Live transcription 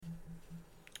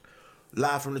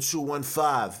Live from the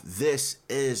 215, this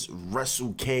is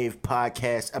Wrestle Cave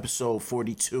Podcast, episode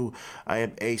 42. I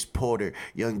am Ace Porter,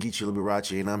 Young Geechee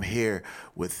Liberace, and I'm here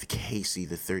with Casey,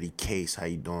 the 30 Case. How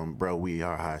you doing, bro? We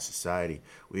are high society.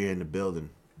 We're in the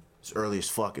building. It's early as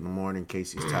fuck in the morning.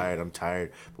 Casey's tired, I'm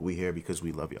tired, but we here because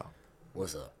we love y'all.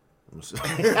 What's up?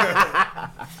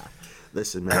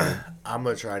 Listen, man. I'm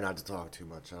going to try not to talk too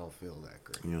much. I don't feel that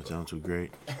great. You don't sound too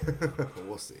great.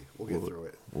 We'll see. We'll get through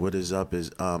it. What is up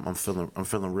is I'm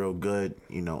feeling real good.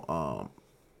 You know,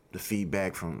 the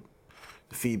feedback from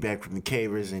the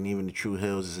cavers and even the True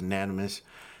Hills is unanimous.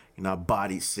 You know, I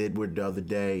bodied Sidward the other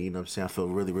day. You know what I'm saying? I feel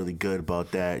really, really good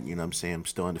about that. You know what I'm saying? I'm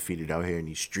still undefeated out here in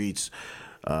these streets.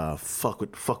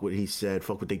 Fuck what he said.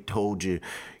 Fuck what they told you.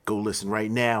 Go listen right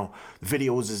now. The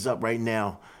videos is up right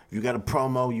now. If you got a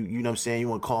promo, you know what I'm saying, you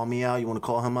want to call me out, you want to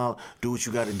call him out, do what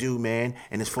you got to do, man.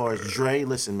 And as far as Dre,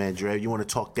 listen, man, Dre, you want to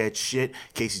talk that shit,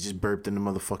 Casey just burped in the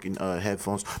motherfucking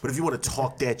headphones. But if you want to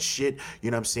talk that shit,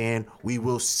 you know what I'm saying, we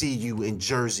will see you in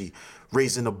Jersey,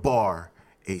 raising the bar.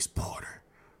 Ace Porter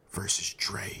versus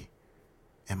Dre.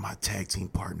 And my tag team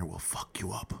partner will fuck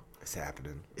you up. It's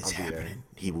happening. It's happening.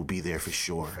 He will be there for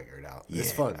sure. We'll figure it out. Yeah.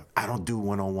 It's fun. I don't do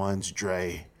one-on-ones,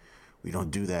 Dre. We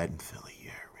don't do that in Philly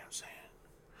here.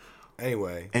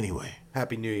 Anyway,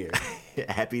 Happy New Year.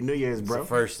 Happy New Year's, bro. It's the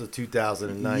first of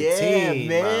 2019, yeah,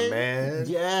 man. my man.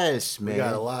 Yes, man. We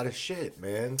got a lot of shit,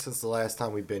 man, since the last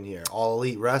time we've been here. All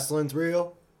Elite Wrestling's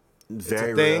real.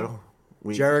 Very it's a thing.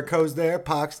 real. Jericho's there.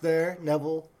 Pac's there.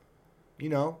 Neville. You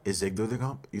know. Is Ziggler the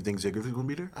comp? You think Ziggler's going to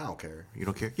be there? I don't care. You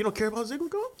don't care? You don't care about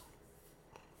Ziggler going?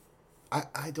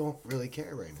 I don't really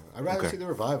care right now. I'd rather Okay. see the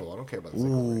Revival. I don't care about the Ziggler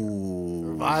Ooh. right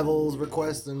now. Revivals,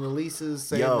 requests, and releases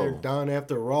saying Yo. they're done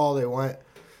after Raw. They went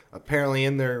apparently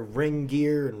in their ring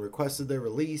gear and requested their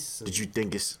release. Do you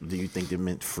think they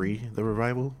meant free the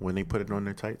Revival when they put it on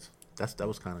their tights? That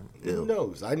was kind of ill. Who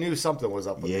knows? I knew something was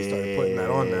up when they started putting that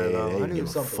on there, though. I knew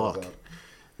something was up.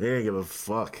 They didn't give a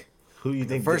fuck. Who you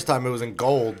think? First time it was in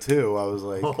gold, too. I was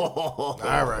like, all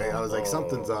right. I was like,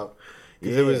 something's up.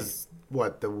 Because it was,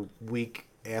 the week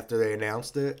after they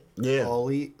announced it? Yeah. All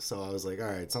Elite. So I was like, all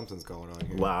right, something's going on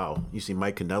here. Wow. You see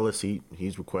Mike Kanellis,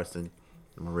 he's requesting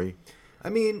Marie. I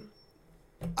mean,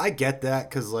 I get that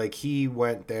because, like, he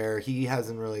went there. He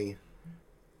hasn't really...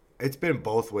 It's been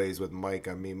both ways with Mike.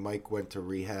 I mean, Mike went to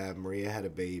rehab. Maria had a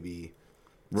baby.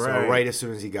 Right. So right as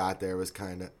soon as he got there, it was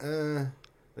kind of,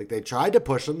 Like, they tried to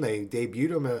push him. They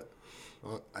debuted him at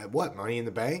what? Money in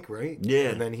the Bank, right? Yeah.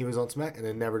 And then he was on Smack, and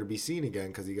then never to be seen again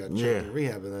because he got checked in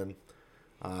rehab. And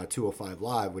then 205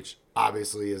 Live, which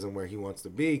obviously isn't where he wants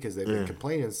to be because they've been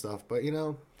complaining and stuff. But, you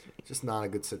know, just not a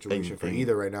good situation for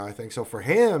either right now, I think. So for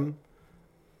him,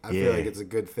 I feel like it's a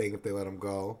good thing if they let him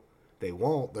go. They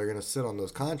won't. They're going to sit on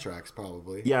those contracts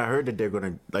probably. Yeah, I heard that they're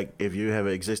going to, like, if you have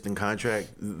an existing contract,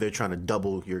 they're trying to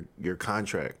double your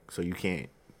contract so you can't,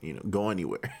 go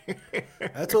anywhere.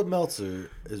 That's what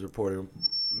Meltzer is reporting.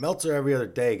 Meltzer every other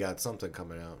day got something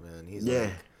coming out, man. He's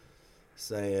like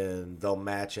saying they'll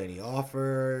match any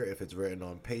offer if it's written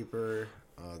on paper.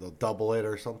 They'll double it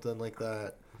or something like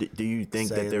that. Do you think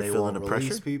that Saying they're they feeling won't the pressure?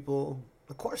 release people.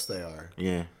 Of course they are.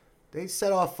 Yeah. They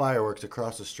set off fireworks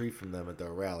across the street from them at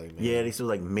their rally, man. Yeah, they still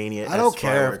like mania. I don't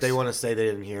care if they want to say they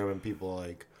didn't hear him and people are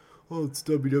like, oh, it's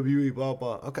WWE, blah,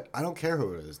 blah. Okay, I don't care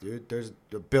who it is, dude. There's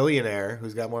a billionaire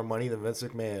who's got more money than Vince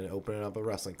McMahon opening up a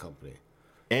wrestling company.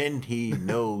 And he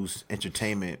knows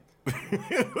entertainment.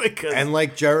 And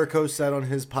like Jericho said on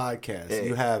his podcast,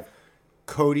 you have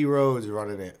Cody Rhodes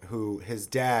running it, who his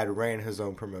dad ran his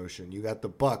own promotion. You got the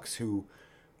Bucks, who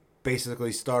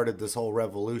basically started this whole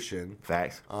revolution.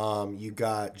 Facts. You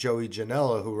got Joey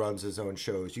Janela, who runs his own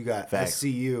shows. You got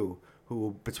SCU,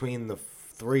 who between the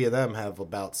three of them have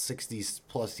about 60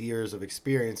 plus years of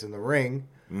experience in the ring.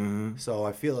 Mm-hmm. So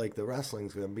I feel like the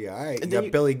wrestling's going to be all right. You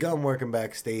got Billy Gunn working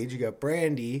backstage. You got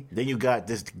Brandy. Then you got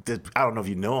this, I don't know if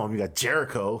you know him. You got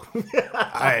Jericho.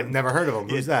 I've never heard of him.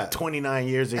 Who's that? 29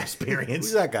 years of experience.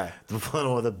 Who's that guy? One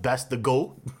of the best, the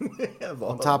GOAT.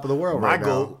 On top of the world my right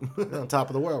GOAT. now. On top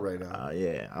of the world right now.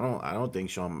 Yeah, I don't think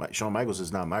Shawn Michaels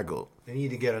is not my GOAT. They need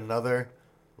to get another,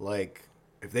 like,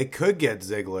 if they could get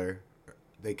Ziggler,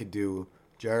 they could do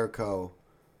Jericho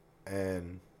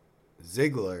and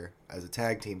Ziggler as a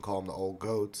tag team, call them the Old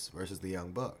Goats versus the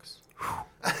Young Bucks.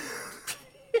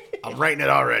 I'm writing it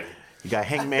already. You got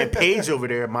Hangman Page over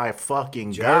there, my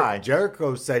fucking guy.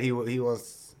 Jericho said he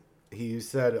wants. He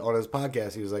said on his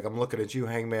podcast, he was like, "I'm looking at you,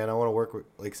 Hangman. I want to work with,"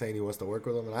 like saying he wants to work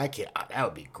with him, and I can't. That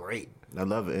would be great. I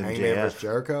love it. Hangman versus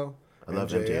Jericho. I love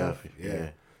MJF. Yeah.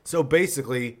 So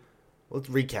basically, let's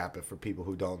recap it for people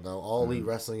who don't know. All Elite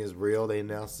Wrestling is real. They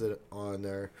announced it on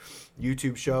their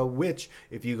YouTube show, which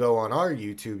if you go on our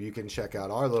YouTube, you can check out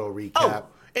our little recap.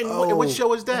 And what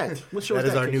show is that? What show that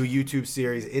is our new YouTube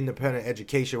series, Independent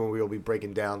Education, where we will be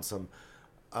breaking down some.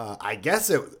 I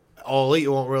guess All Elite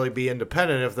won't really be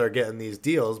independent if they're getting these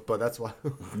deals, but that's why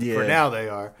for now they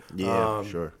are. Yeah,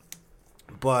 sure.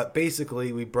 But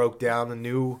basically, we broke down the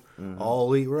new All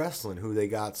Elite Wrestling, who they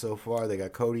got so far. They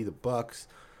got Cody, the Bucks,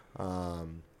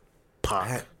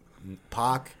 Pac,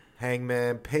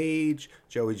 Hangman Page,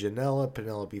 Joey Janela,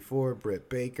 Penelope Ford, Britt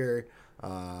Baker,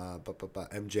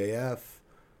 MJF.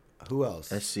 Who else?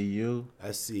 SCU,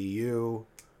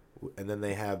 and then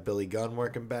they have Billy Gunn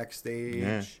working backstage.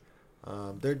 Yeah.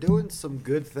 They're doing some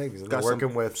good things. And they're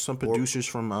working with some producers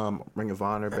from Ring of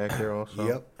Honor back there also.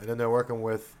 Yep, and then they're working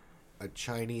with a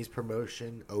Chinese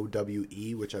promotion,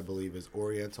 OWE, which I believe is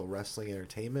Oriental Wrestling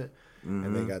Entertainment,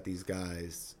 and they got these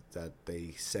guys that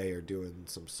they say are doing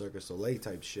some Cirque du Soleil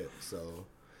type shit. So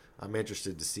I'm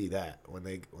interested to see that when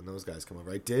those guys come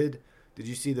over. Did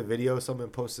you see the video someone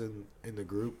posted in the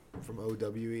group from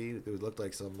OWE? It looked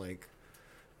like some like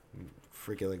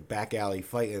freaking like back alley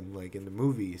fighting like in the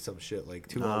movie, some shit like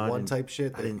 2-on-1 type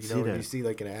shit. I didn't see that. You see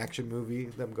like an action movie,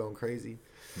 them going crazy.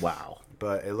 Wow.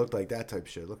 But it looked like that type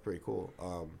shit. It looked pretty cool.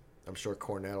 I'm sure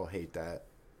Cornette will hate that.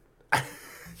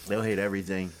 They'll hate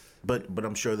everything. But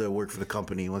I'm sure they'll work for the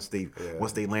company once they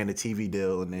land a TV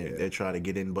deal and they try to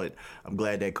get in. But I'm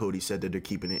glad that Cody said that they're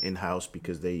keeping it in house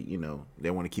because they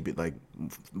want to keep it like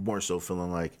more so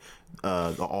feeling like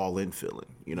the all in feeling.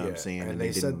 You know what I'm saying? And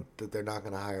they said that they're not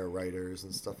going to hire writers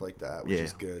and stuff like that, which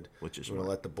is good. Which is going to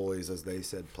let the boys, as they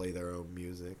said, play their own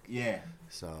music. Yeah.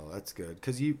 So that's good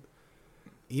because who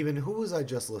was I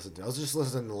just listening to? I was just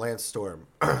listening to Lance Storm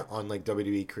on like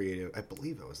WWE Creative. I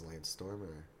believe it was Lance Storm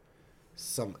or.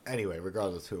 Anyway,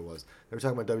 regardless who it was, they were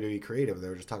talking about WWE Creative. They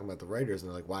were just talking about the writers, and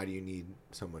they're like, "Why do you need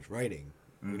so much writing?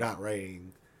 You're not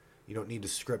writing. You don't need to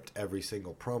script every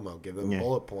single promo. Give them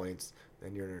bullet points.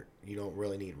 Then you don't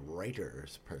really need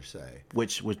writers per se."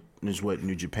 Which is what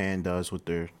New Japan does with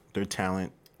their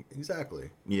talent. Exactly.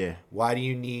 Yeah. Why do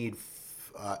you need?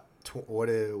 What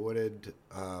did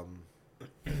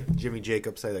Jimmy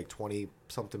Jacobs say? Like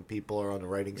 20-something people are on the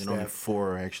writing staff. Only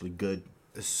 4 are actually good.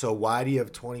 So why do you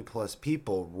have 20 plus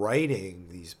people writing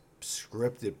these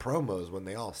scripted promos when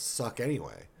they all suck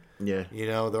anyway? Yeah.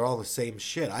 They're all the same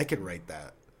shit. I can write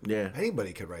that. Yeah.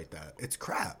 Anybody could write that. It's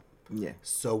crap. Yeah.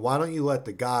 So why don't you let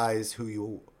the guys who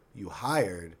you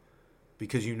hired,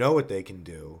 because you know what they can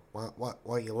do, why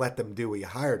don't you let them do what you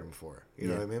hired them for? You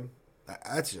know what I mean?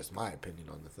 That's just my opinion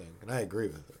on the thing, and I agree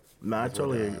with it. No, I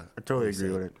totally agree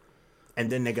with it. And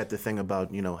then they got the thing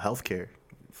about healthcare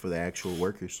for the actual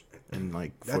workers. And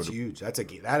like that's huge.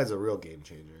 That is a real game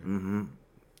changer. Mm-hmm.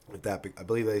 With that, I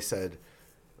believe they said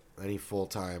any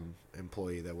full-time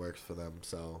employee that works for them.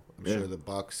 So I'm sure the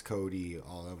Bucks, Cody,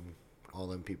 all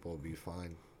them people will be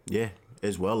fine. Yeah,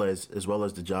 as well as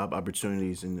the job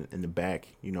opportunities in the back.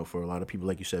 For a lot of people,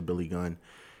 like you said, Billy Gunn.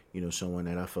 Someone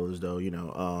that I feel as though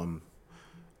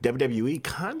WWE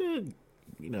kind of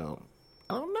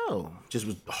I don't know. Just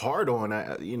was hard on,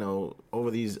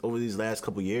 over these last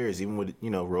couple of years, even with,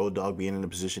 Road Dogg being in the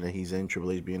position that he's in,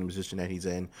 Triple H being in the position that he's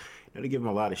in, they give him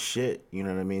a lot of shit, you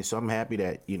know what I mean? So I'm happy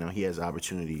that, he has the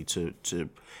opportunity to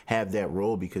have that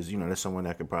role because, that's someone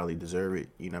that could probably deserve it,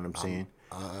 you know what I'm saying?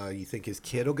 You think his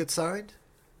kid will get signed?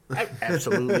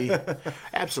 Absolutely.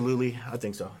 Absolutely. I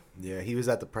think so. Yeah, he was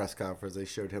at the press conference. They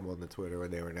showed him on the Twitter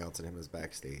when they were announcing him as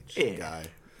backstage guy.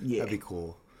 Yeah. That'd be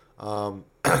cool.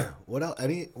 What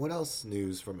else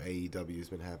news from AEW has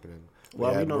been happening?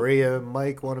 Maria and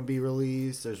Mike want to be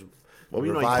released. There's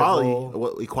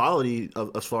equality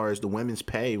as far as the women's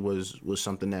pay was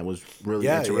something that was really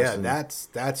interesting. Yeah,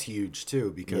 that's huge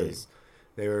too because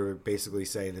they were basically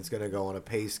saying it's going to go on a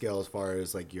pay scale as far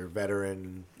as like your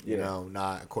veteran,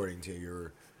 not according to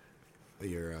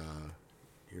your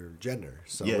gender.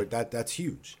 So that's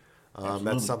huge.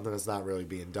 That's something that's not really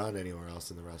being done anywhere else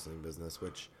in the wrestling business,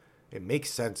 which it makes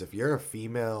sense if you're a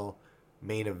female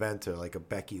main eventer like a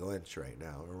Becky Lynch right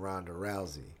now or Ronda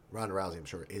Rousey. Ronda Rousey, I'm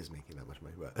sure, is making that much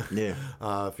money, but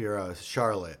if you're a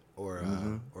Charlotte or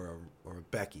a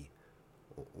Becky,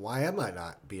 why am I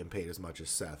not being paid as much as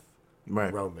Seth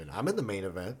Roman? I'm in the main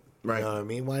event. Right. You know what I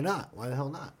mean? Why not? Why the hell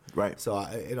not? Right. So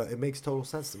it makes total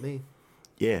sense to me.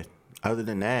 Yeah. Other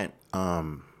than that,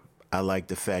 I like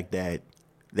the fact that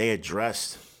they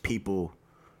addressed people.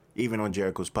 Even on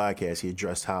Jericho's podcast, he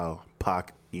addressed how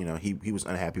Pac he was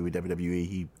unhappy with WWE.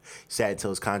 He sat until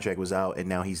his contract was out, and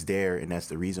now he's there, and that's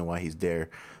the reason why he's there.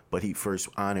 But he first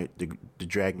honored the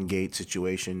Dragon Gate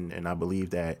situation, and I believe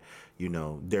that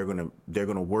they're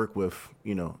gonna work with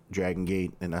Dragon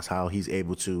Gate, and that's how he's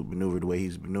able to maneuver the way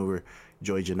he's maneuvered.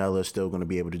 Joey Janela is still going to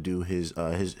be able to do his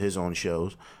own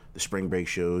shows, the spring break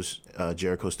shows.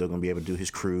 Jericho's still going to be able to do his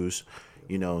cruise.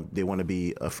 They want to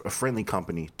be a friendly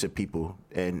company to people,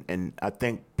 and I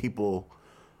think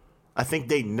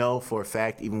they know for a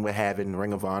fact, even with having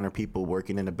Ring of Honor people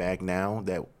working in the back now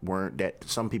that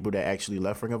some people that actually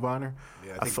left Ring of Honor.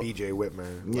 Yeah, I think BJ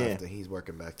Whitmer left, and he's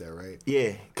working back there, right?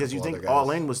 Yeah, because you think All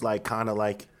In was like kind of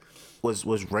like was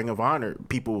Ring of Honor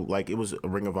people, like it was a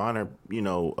Ring of Honor,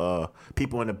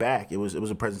 people in the back. It was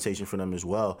a presentation for them as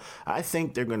well. I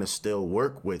think they're gonna still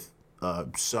work with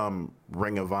some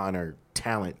Ring of Honor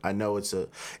talent. I know it's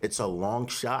a long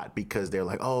shot because they're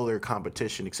like, oh, they're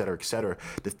competition, et cetera, et cetera.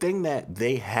 The thing that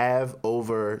they have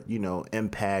over,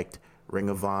 Impact, Ring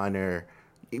of Honor,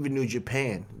 even New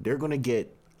Japan, they're gonna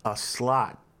get a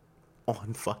slot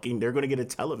on they're gonna get a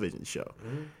television show.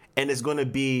 Mm-hmm. And it's going to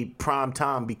be prime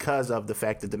time because of the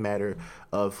fact of the matter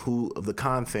of the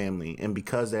Khan family, and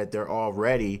because that they're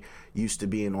already used to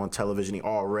being on television, they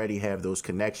already have those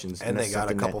connections. And they got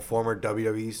a couple former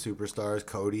WWE superstars,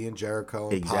 Cody and Jericho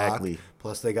and exactly. Pac.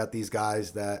 Plus they got these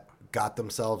guys that got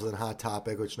themselves in Hot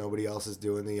Topic, which nobody else is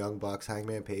doing, the Young Bucks,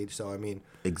 Hangman Page. So, I mean,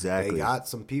 exactly, they got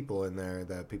some people in there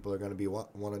that people are going to be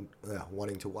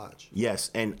wanting to watch.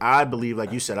 Yes, and I believe,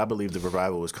 like you said, I believe the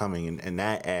revival is coming, and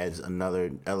that adds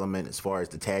another element as far as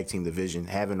the tag team division,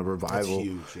 having a revival. That's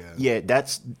huge, yeah. Yeah,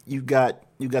 that's, you got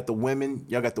the women,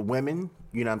 y'all got the women,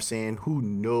 you know what I'm saying? Who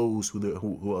knows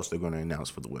who else they're going to announce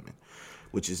for the women,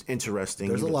 which is interesting.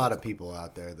 There's a lot of people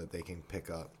out there that they can pick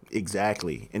up.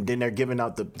 Exactly. And then they're giving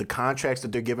out the contracts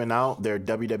that they're giving out. They're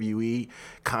WWE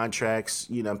contracts,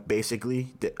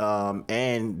 basically,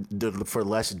 and for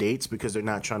less dates because they're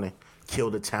not trying to kill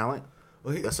the talent.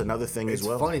 Well, that's another thing as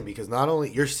well. It's funny because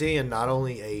you're seeing not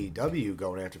only AEW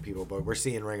going after people, but we're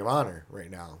seeing Ring of Honor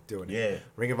right now doing it. Yeah.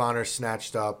 Ring of Honor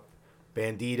snatched up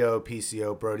Bandito,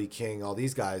 PCO, Brody King, all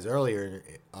these guys earlier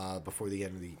before the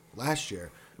end of the last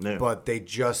year. Yeah. But they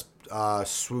just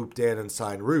swooped in and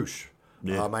signed Roosh.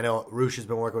 Yeah. I know Roosh has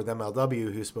been working with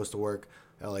MLW, who's supposed to work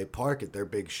LA Park at their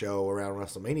big show around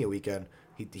WrestleMania weekend.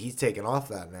 He's taken off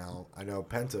that now. I know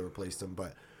Penta replaced him,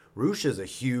 but Roosh is a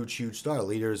huge, huge star.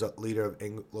 Leader of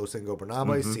Los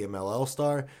Ingobernables, CMLL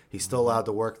star. He's still allowed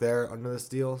to work there under this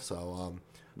deal. So,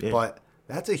 but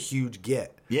that's a huge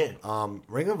get. Yeah.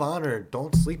 Ring of Honor,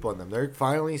 don't sleep on them.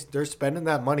 They're spending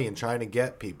that money and trying to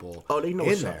get people. Oh, they know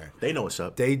what's up. They know what's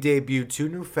up. They debuted 2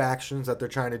 new factions that they're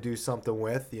trying to do something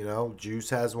with. Juice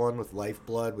has one with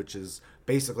Lifeblood, which is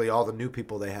basically all the new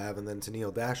people they have, and then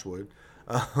Tennille Dashwood.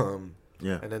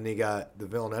 Yeah. And then they got the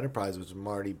Villain Enterprise, which is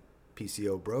Marty,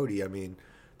 PCO, Brody. I mean,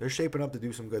 they're shaping up to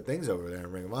do some good things over there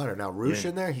in Ring of Honor. Now, Roosh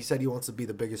in there, he said he wants to be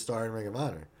the biggest star in Ring of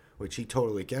Honor, which he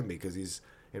totally can be because he's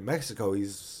in Mexico.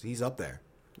 He's up there.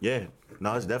 Yeah,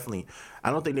 no, it's definitely. I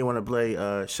don't think they want to play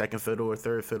second fiddle or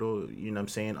third fiddle. You know what I'm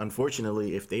saying?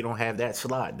 Unfortunately, if they don't have that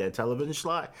slot, that television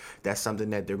slot, that's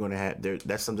something that they're going to have.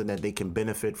 That's something that they can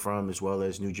benefit from, as well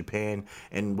as New Japan.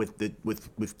 And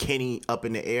with Kenny up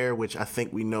in the air, which I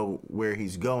think we know where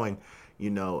he's going.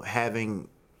 Having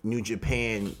New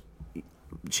Japan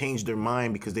change their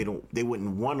mind because they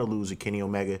wouldn't want to lose a Kenny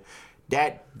Omega.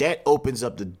 That opens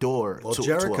up the door. Well,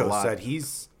 Jericho said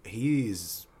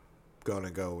he's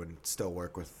gonna go and still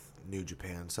work with New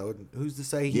Japan. So who's to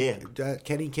say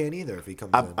Kenny can't either if he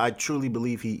comes in? I truly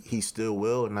believe he still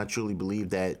will, and I truly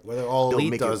believe that whether All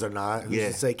Elite does or not, who's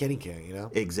to say Kenny can't?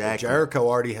 Exactly. But Jericho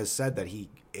already has said that he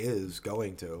is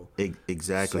going to.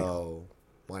 Exactly. So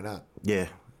why not? Yeah,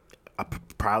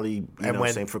 probably.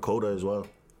 Same for Coda as well.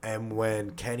 And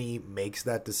when Kenny makes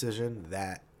that decision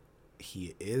that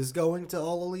he is going to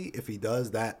All Elite, if he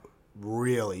does, that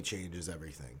really changes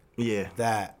everything. Yeah.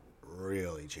 That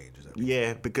really changes everything.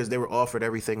 Yeah, because they were offered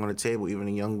everything on the table, even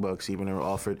the Young Bucks, even they were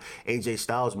offered AJ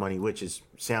Styles money, which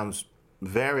sounds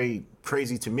very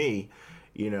crazy to me,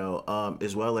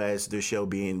 as well as their show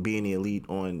being the Elite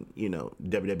on,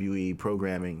 WWE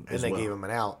programming as well. And they gave him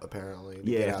an out,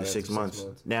 apparently. After 6 months.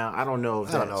 Now, I don't know if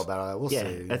I don't know about that. We'll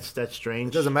see. That's strange.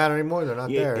 It doesn't matter anymore. They're not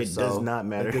there. It does not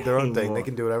matter. They did their own thing. They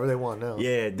can do whatever they want now.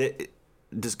 Yeah.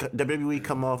 Does WWE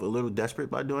come off a little desperate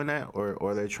by doing that, or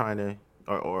are they trying to,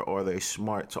 or are they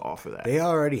smart to offer that? They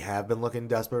already have been looking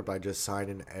desperate by just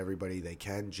signing everybody they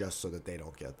can just so that they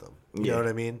don't get them. You know what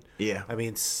I mean? Yeah. I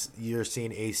mean, you're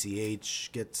seeing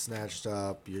ACH get snatched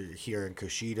up. You're hearing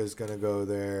Kushida's going to go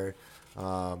there.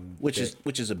 Which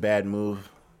is a bad move.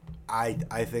 I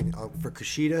think for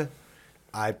Kushida,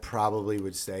 I probably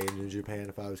would stay in New Japan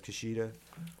if I was Kushida.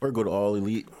 Or go to All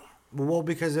Elite. Well,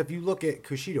 because if you look at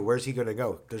Kushida, where's he going to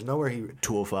go? There's nowhere he...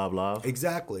 205 Live.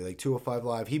 Exactly, like 205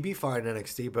 Live. He'd be fine in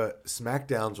NXT, but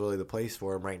SmackDown's really the place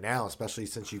for him right now, especially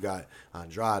since you got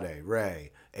Andrade,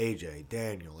 Ray, AJ,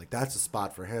 Daniel. Like, that's a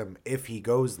spot for him if he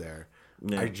goes there.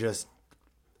 Yeah. I just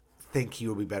think he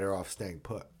would be better off staying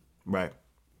put. Right.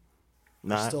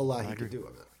 There's still a lot he could do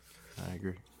with it. I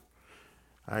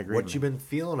agree. What you been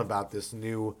feeling about this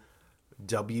new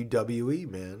WWE,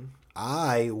 man?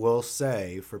 I will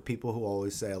say, for people who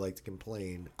always say I like to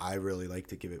complain, I really like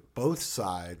to give it both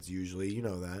sides, usually. You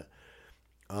know that.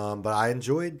 But I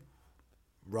enjoyed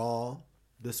Raw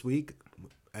this week,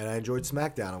 and I enjoyed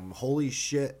SmackDown. Holy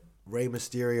shit, Rey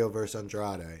Mysterio versus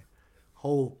Andrade.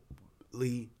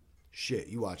 Holy shit.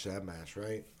 You watched that match,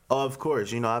 right? Oh, of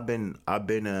course. You know, I've been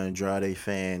an Andrade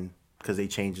fan because they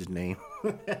changed his name.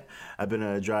 I've been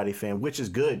an Andrade fan, which is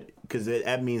good because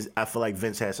that means I feel like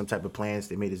Vince had some type of plans.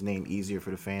 They made his name easier for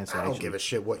the fans. I don't give a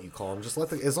shit what you call him. Just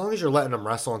as long as you're letting him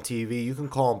wrestle on TV, you can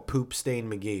call him Poop Stain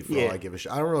McGee for all I give a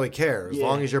shit. I don't really care. As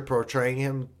long as you're portraying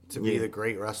him to be the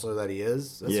great wrestler that he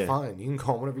is, that's fine. You can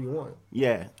call him whatever you want.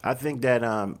 Yeah, I think that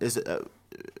I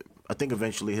think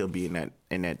eventually he'll be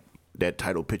in that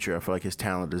title picture. I feel like his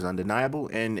talent is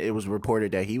undeniable, and it was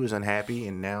reported that he was unhappy,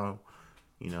 and now,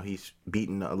 you know, he's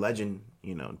beaten a legend,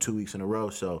 2 weeks in a row.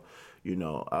 So,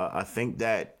 I think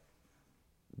that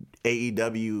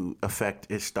AEW effect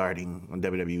is starting on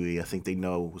WWE. I think they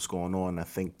know what's going on. I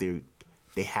think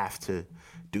they have to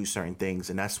do certain things,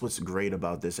 and that's what's great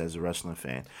about this as a wrestling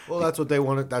fan. Well, that's what they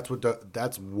wanted. That's what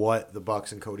the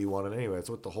Bucks and Cody wanted anyway. That's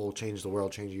what the whole change the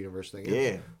world, change the universe thing is.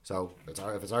 Yeah. So if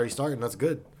it's already starting, that's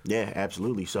good. Yeah,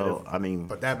 absolutely. So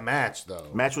but that match though,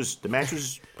 the match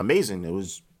was amazing. It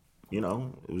was.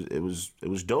 It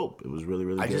was dope. It was really,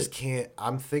 really good. I just can't.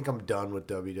 I'm done with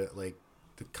the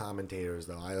commentators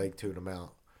though. I tune them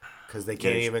out because they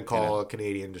can't even call a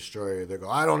Canadian Destroyer. They go,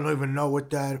 I don't even know what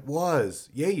that was.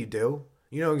 Yeah, you do.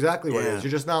 You know exactly what it is.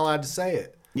 You're just not allowed to say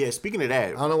it. Yeah, speaking of that,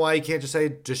 I don't know why you can't just say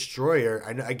Destroyer.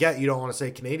 I get you don't want to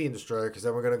say Canadian Destroyer because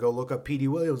then we're going to go look up P.D.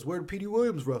 Williams. Where did P.D.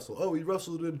 Williams wrestle? Oh, he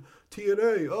wrestled in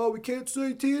TNA. Oh, we can't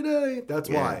say TNA. That's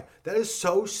why. That is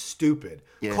so stupid.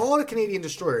 Yeah. Call it a Canadian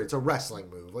Destroyer. It's a wrestling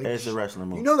move. It's a wrestling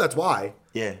move. You know that's why.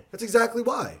 Yeah. That's exactly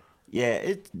why.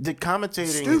 Yeah, the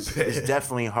commentating is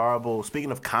definitely horrible. Speaking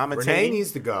of commentating, Renee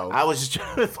needs to go. I was just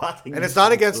trying to find. And it's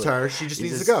not against her. She just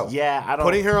needs to go. Yeah, I don't.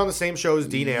 Putting her on the same show as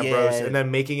Dean Ambrose and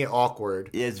then making it awkward.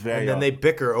 It's very. And then they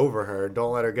bicker over her and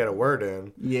don't let her get a word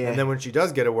in. Yeah. And then when she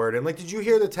does get a word in, did you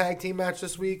hear the tag team match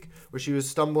this week where she was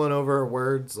stumbling over her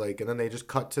words, and then they just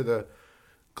cut to the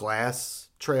glass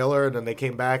trailer and then they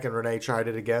came back and Renee tried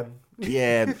it again?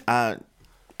 Yeah, I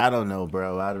don't know,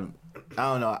 bro. I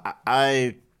don't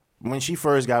know. When she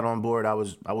first got on board, I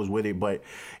was with it, but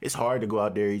it's hard to go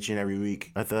out there each and every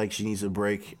week. I feel like she needs a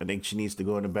break. I think she needs to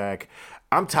go in the back.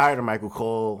 I'm tired of Michael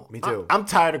Cole. Me too. I'm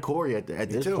tired of Corey at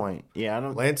this point. Yeah, I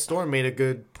don't. Lance Storm made a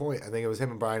good point. I think it was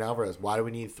him and Brian Alvarez. Why do we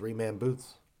need 3-man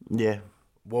booths? Yeah.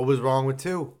 What was wrong with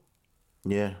 2?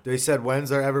 Yeah. They said,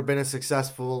 when's there ever been a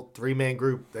successful 3-man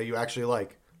group that you actually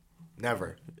like?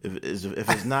 Never. If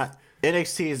it's not,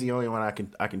 NXT is the only one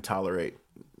I can tolerate.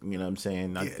 You know what I'm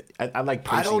saying? Yeah. I like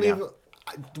Percy. I don't even.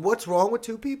 What's wrong with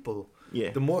 2 people?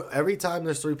 Yeah. Every time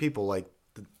there's 3 people,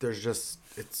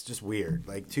 it's just weird.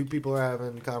 2 people are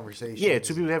having conversations. Yeah,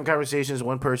 2 people having conversations.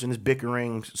 One person is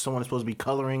bickering. Someone is supposed to be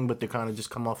coloring, but they kind of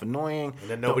just come off annoying. And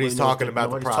then nobody's talking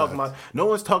about the product. No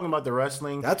one's talking about the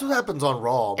wrestling. That's what happens on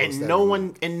Raw. And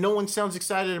no one sounds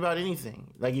excited about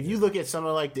anything. If you look at some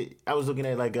of I was looking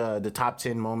at the top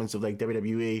 10 moments of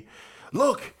WWE.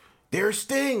 Look, there's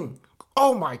Sting.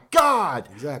 Oh my God!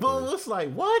 Exactly. But it's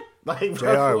what?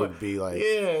 JR would be yeah,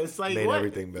 it's made what?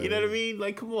 Everything better. You know what I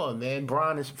mean? Come on, man.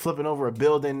 Braun is flipping over a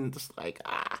building. Just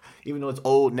even though it's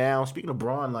old now. Speaking of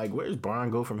Braun, where does Braun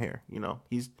go from here?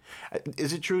 Is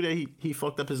it true that he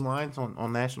fucked up his lines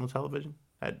on national television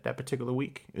that particular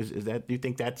week? Is that? Do you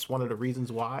think that's one of the reasons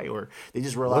why, or they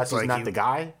just realized he's not the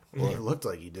guy? It looked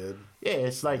like he did. Yeah,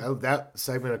 it's that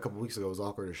segment a couple weeks ago was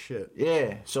awkward as shit.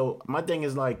 Yeah. So my thing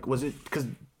is was it because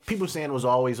people saying it was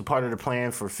always a part of the plan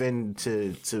for Finn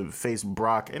to face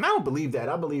Brock, and I don't believe that.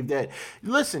 I believe that.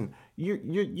 Listen,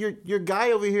 your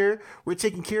guy over here, we're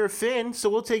taking care of Finn, so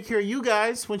we'll take care of you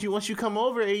guys once you come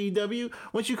over AEW.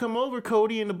 Once you come over,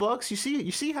 Cody and the Bucks, you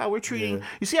see how we're treating. Yeah.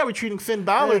 You see how we're treating Finn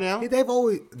Balor now. They've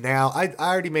always I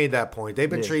already made that point. They've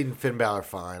been treating Finn Balor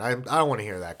fine. I don't want to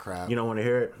hear that crap. You don't want to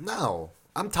hear it? No,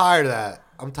 I'm tired of that.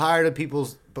 I'm tired of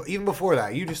people's. But even before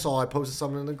that, you just saw I posted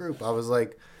something in the group. I was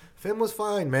like, Finn was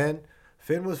fine, man.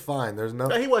 Finn was fine. There's no.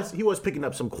 He was picking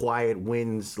up some quiet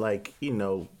wins, like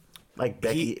like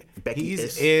Becky.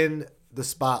 He's in the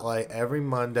spotlight every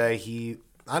Monday.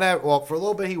 For a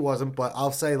little bit he wasn't, but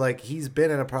I'll say like he's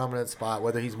been in a prominent spot.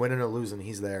 Whether he's winning or losing,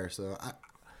 he's there. So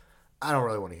I don't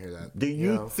really want to hear that. Do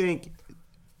you think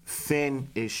Finn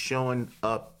is showing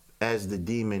up as the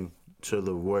demon to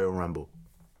the Royal Rumble?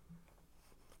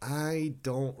 I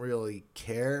don't really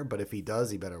care, but if he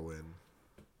does, he better win.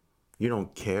 You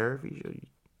don't care?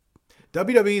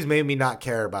 WWE's made me not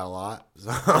care about a lot.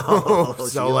 So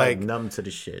you're like numb to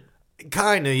the shit.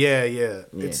 Kind of, yeah.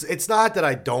 It's not that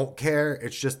I don't care.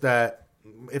 It's just that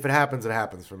if it happens, it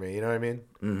happens for me. You know what I mean?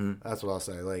 Mm-hmm. That's what I'll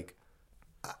say. Like,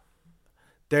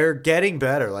 they're getting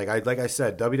better. Like I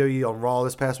said, WWE on Raw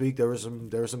this past week, there was some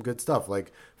good stuff.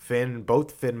 Like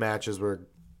both Finn matches were.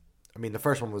 I mean, the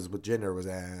first one was with Jinder.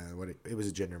 It was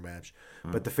a Jinder match,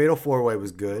 but the Fatal 4-Way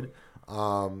was good.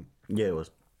 Yeah, it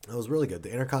was. It was really good.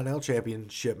 The Intercontinental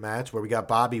Championship match where we got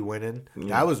Bobby winning.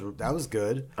 Yeah. That was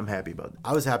good. I'm happy about that.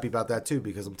 I was happy about that too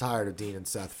because I'm tired of Dean and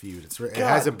Seth feud. It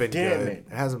hasn't been good. It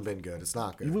hasn't been good. It's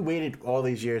not good. We waited all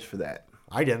these years for that.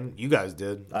 I didn't. You guys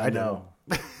did. I know.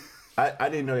 I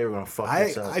didn't know they were gonna fuck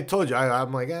this up. I told you.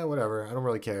 I'm like, whatever. I don't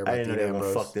really care about Dean Ambrose. I didn't know they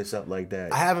were gonna fuck this up like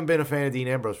that. I haven't been a fan of Dean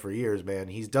Ambrose for years, man.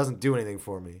 He doesn't do anything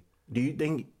for me. Do you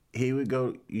think he would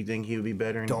go? You think he would be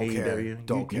better in AEW?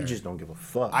 Don't care. You just don't give a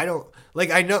fuck. I don't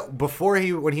like. I know before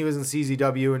when he was in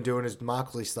CZW and doing his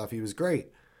Moxley stuff, he was great.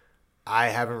 I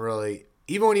haven't really.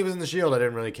 Even when he was in the Shield, I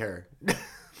didn't really care. You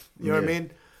know what I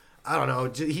mean? I don't know.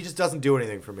 He just doesn't do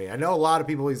anything for me. I know a lot of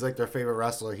people, he's like their favorite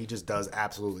wrestler. He just does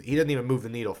absolutely. He doesn't even move the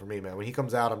needle for me, man. When he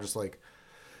comes out, I'm just like,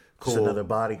 cool. Just another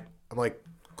body. I'm like,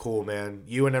 cool, man.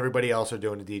 You and everybody else are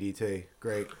doing the DDT.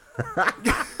 Great.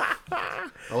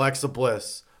 Alexa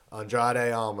Bliss,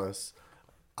 Andrade Almas,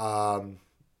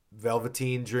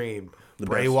 Velveteen Dream.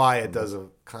 Bray Wyatt does a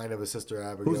kind of a Sister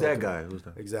Abigail. Who's that guy?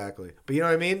 Exactly. But you know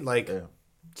what I mean? Like,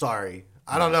 sorry.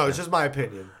 I don't know. It's just my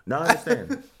opinion. No, I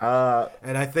understand.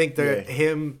 And I think that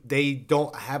they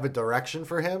don't have a direction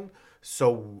for him,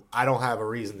 so I don't have a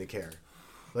reason to care.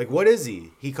 Like, what is he?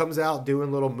 He comes out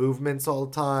doing little movements all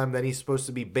the time. Then he's supposed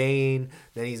to be Bane.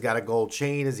 Then he's got a gold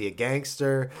chain. Is he a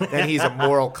gangster? Then he's a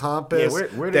moral compass.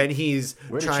 Then he's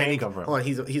trying to come from? Hold on,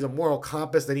 he's a moral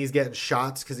compass. Then he's getting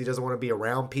shots because he doesn't want to be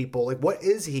around people. Like, what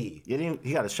is he?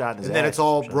 He got a shot in his ass. And then it's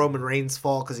all Roman Reigns'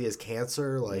 fault because he has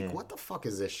cancer. Like, what the fuck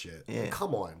is this shit? Yeah. Like,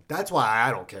 come on. That's why I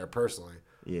don't care personally.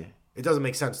 Yeah. It doesn't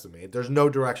make sense to me. There's no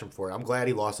direction for it. I'm glad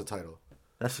he lost the title.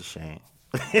 That's a shame.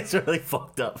 It's really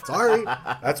fucked up. Sorry.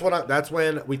 That's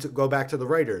when we go back to the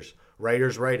writers.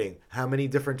 Writers writing. How many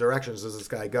different directions does this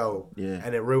guy go? Yeah.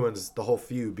 And it ruins the whole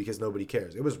feud because nobody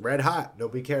cares. It was red hot.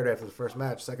 Nobody cared after the first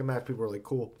match. Second match, people were like,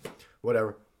 cool.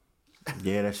 Whatever.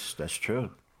 Yeah, that's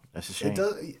true. That's a shame.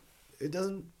 It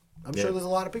doesn't. I'm sure there's a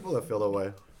lot of people that feel that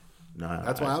way. No,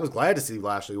 that's why I was glad to see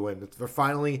Lashley win. They're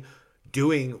finally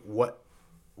doing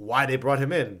why they brought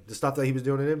him in. The stuff that he was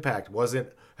doing in Impact wasn't,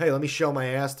 hey, let me show my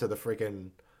ass to the freaking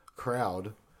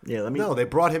crowd. Yeah, No, they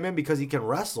brought him in because he can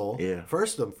wrestle. Yeah.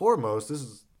 First and foremost,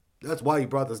 that's why you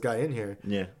brought this guy in here.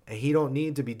 Yeah. And he don't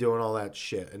need to be doing all that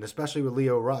shit. And especially with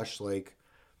Lio Rush, like,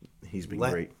 he's been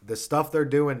great. The stuff they're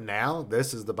doing now,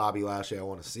 this is the Bobby Lashley I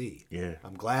want to see. Yeah.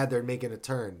 I'm glad they're making a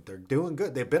turn. They're doing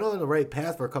good. They've been on the right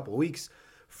path for a couple of weeks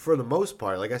for the most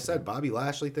part. Like I said, Bobby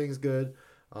Lashley thing's good.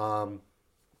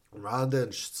 Ronda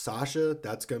and Sasha,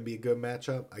 that's going to be a good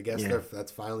matchup. I guess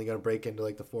that's finally going to break into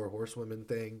like the 4 horsewomen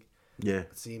thing. Yeah.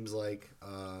 It seems like.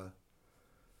 I'm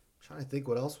trying to think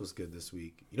what else was good this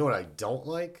week. You know what I don't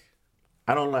like?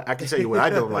 I can tell you what I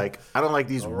don't like. I don't like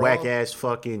these whack ass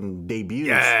fucking debuts.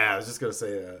 Yeah, I was just going to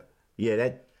say that. Yeah,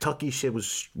 that Tucky shit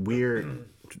was weird.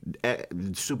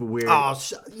 Super weird. Oh,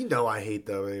 you know I hate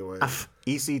them anyway.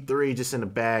 EC3 just in the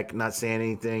back, not saying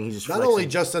anything. He's just not flexing. Only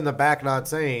just in the back, not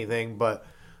saying anything, but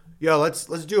let's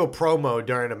do a promo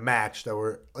during a match that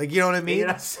we're like, you know what I mean? You're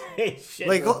not saying shit.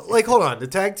 Like hold on, the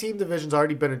tag team division's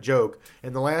already been a joke.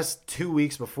 In the last 2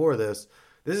 weeks before this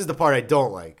is the part I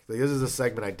don't like. This is the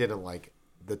segment I didn't like,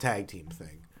 the tag team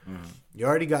thing. Mm-hmm. You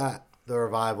already got the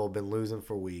Revival been losing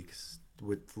for weeks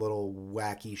with little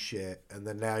wacky shit, and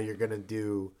then now you're gonna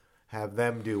have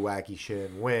them do wacky shit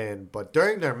and win. But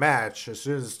during their match, as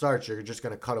soon as it starts, you're just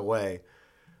gonna cut away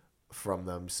from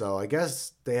them. So I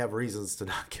guess they have reasons to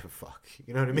not give a fuck.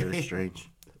 You know what I mean? Very strange.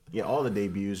 Yeah, all the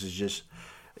debuts is just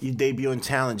you debuting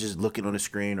talent just looking on the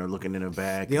screen or looking in the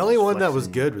back. The only one that was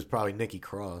good was probably Nikki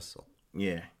Cross.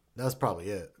 Yeah. That's probably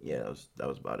it. Yeah, that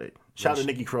was about it. Shout out to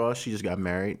Nikki Cross. She just got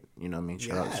married. You know what I mean?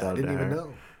 Shout out to her. I didn't even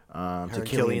know. To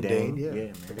Killian Dane. Yeah,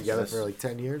 man. Been together for like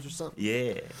 10 years or something.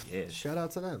 Yeah. Shout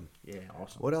out to them. Yeah,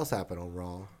 awesome. What else happened on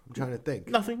Raw I'm trying to think.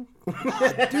 Nothing.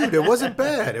 Dude, it wasn't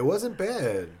bad. It wasn't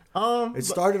bad. It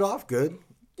started off good.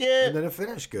 Yeah. And then it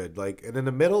finished good. Like, and in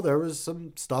the middle, there was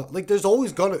some stuff. Like, there's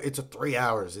always gonna. It's a 3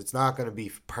 hours. It's not gonna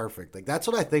be perfect. Like, that's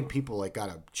what I think people like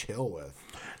gotta chill with.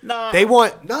 Nah. They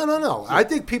want no. I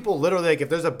think people literally like if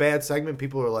there's a bad segment,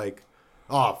 people are like,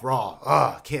 "Oh, Raw.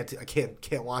 I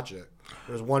can't watch it."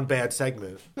 There's one bad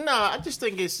segment. Nah, I just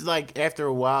think it's like after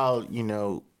a while,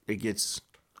 it gets.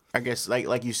 I guess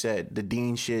like you said, the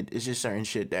Dean shit is just certain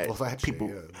shit that people.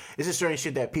 Yeah. It's just certain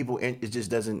shit that people. It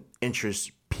just doesn't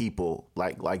interest people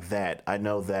like that. I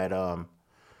know that.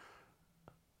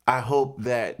 I hope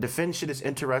that the Finn shit is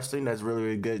interesting. That's really,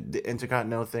 really good. The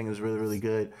Intercontinental thing is really, really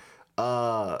good.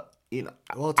 Well,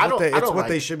 it's what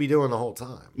they should be doing the whole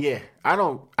time. Yeah, I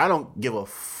don't give a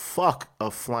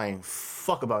flying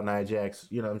fuck about Nia Jax.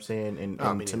 You know what I'm saying? And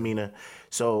Tamina.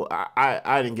 So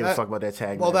I didn't give a fuck about that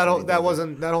tag. Well, that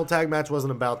whole tag match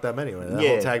wasn't about them anyway. That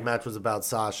whole tag match was about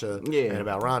Sasha and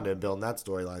about Ronda and building that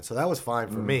storyline. So that was fine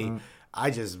for me. I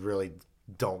just really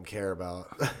don't care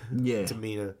about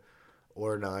Tamina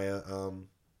or Nia.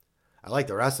 I like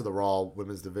the rest of the Raw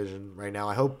women's division right now.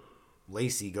 I hope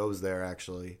Lacey goes there,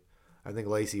 actually. I think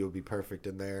Lacey would be perfect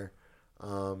in there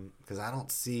because I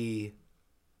don't see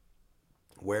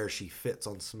where she fits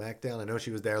on SmackDown. I know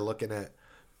she was there looking at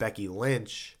Becky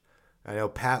Lynch. I know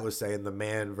Pat was saying the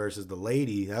man versus the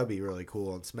lady. That would be really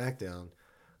cool on SmackDown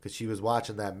because she was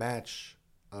watching that match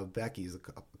of Becky's. A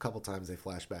couple times they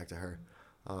flash back to her.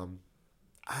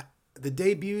 The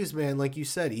debuts, man, like you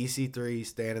said, EC3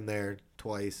 standing there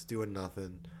twice, doing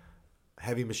nothing.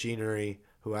 Heavy Machinery,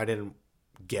 who I didn't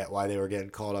get why they were getting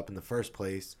called up in the first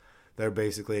place. They're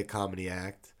basically a comedy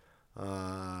act.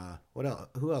 What else?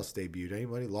 Who else debuted?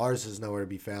 Anybody? Lars is nowhere to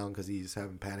be found because he's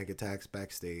having panic attacks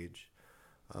backstage.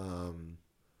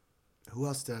 Who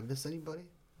else did I miss? Anybody?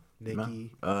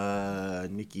 Nikki.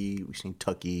 Nikki. We seen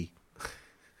Tucky.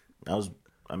 That was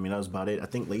about it. I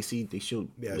think Lacey. They showed.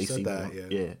 Yeah, Lacey. I said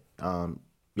that.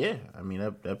 Yeah. I mean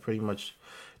that pretty much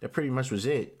was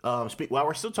it. While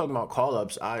we're still talking about call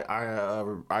ups,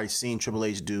 I seen Triple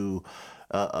H do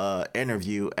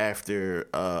interview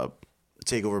after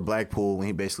Takeover Blackpool when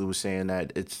he basically was saying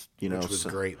that it's which was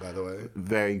great, by the way.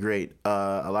 Very great.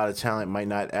 A lot of talent might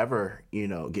not ever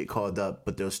get called up,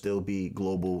 but there'll still be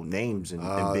global names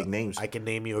and big names. I can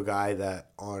name you a guy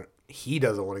that he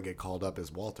doesn't want to get called up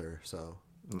as Walter. So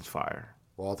it's fire.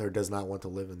 Walter does not want to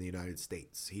live in the United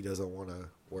States. He doesn't want to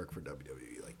work for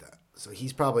WWE like that. So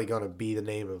he's probably going to be the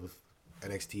name of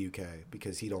NXT UK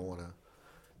because he don't want to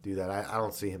do that. I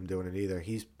don't see him doing it either.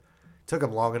 Took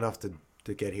him long enough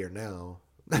to get here now.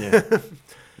 Yeah.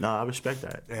 No, I respect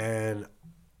that. And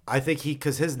I think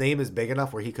because his name is big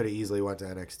enough where he could have easily went to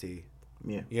NXT.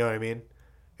 Yeah. You know what I mean?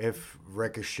 If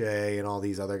Ricochet and all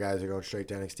these other guys are going straight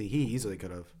to NXT, he easily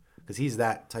could have. Because he's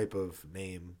that type of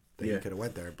name that he could have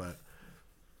went there. But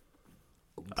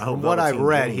from what I've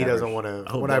read, he doesn't want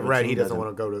to. What I've read, he doesn't want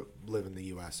to go to live in the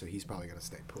U.S., so he's probably going to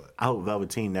stay put. I hope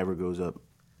Velveteen never goes up.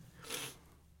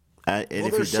 And well,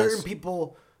 if there's he does, certain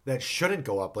people that shouldn't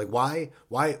go up. Like, why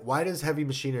does Heavy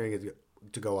Machinery get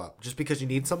to go up? Just because you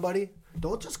need somebody?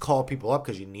 Don't just call people up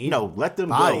because you need. No, let them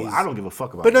bodies. go. I don't give a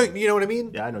fuck about. But no, them. you know what I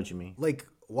mean? Yeah, I know what you mean. Like,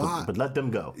 why? But let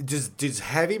them go. Does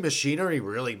Heavy Machinery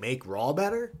really make Raw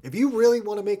better? If you really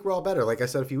want to make Raw better, like I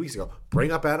said a few weeks ago,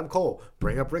 bring up Adam Cole,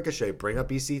 bring up Ricochet, bring up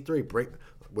EC3,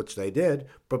 which they did,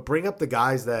 but bring up the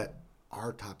guys that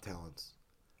are top talents.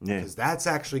 Yeah, because that's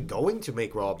actually going to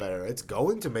make Raw better. It's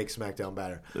going to make SmackDown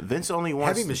better. Vince only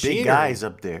wants big guys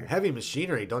up there. Heavy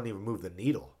Machinery don't even move the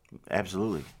needle.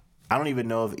 Absolutely. I don't even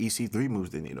know if EC3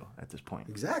 moves the needle at this point.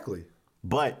 Exactly.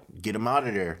 But get him out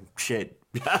of there. Shit.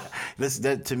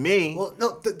 That to me. Well,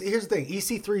 no. Here's the thing.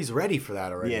 EC3's ready for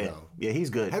that already. Yeah. Though. Yeah, he's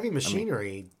good. Heavy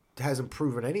Machinery hasn't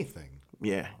proven anything.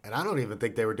 Yeah. And I don't even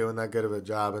think they were doing that good of a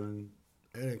job in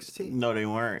NXT. No, they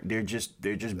weren't. They're just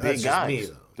big guys. Just me,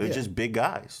 though. They're just big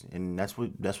guys, and that's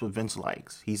what Vince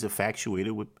likes. He's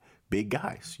infatuated with big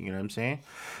guys. You know what I'm saying?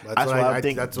 That's why I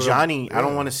think Johnny. I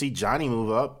don't want to see Johnny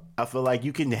move up. I feel like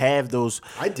you can have those.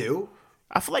 I do.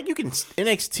 I feel like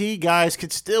NXT guys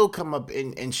could still come up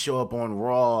and show up on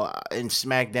Raw and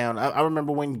SmackDown. I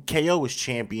remember when KO was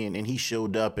champion and he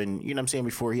showed up, and you know what I'm saying,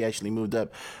 before he actually moved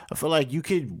up. I feel like you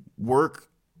could work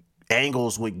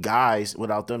angles with guys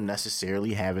without them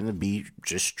necessarily having to be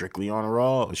just strictly on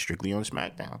Raw or strictly on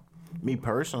SmackDown. Me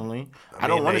personally, I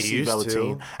don't want to see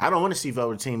Velveteen. I don't want to see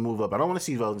Velveteen move up. I don't want to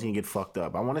see Velveteen get fucked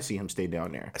up. I want to see him stay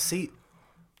down there. See,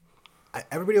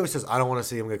 everybody always says, I don't want to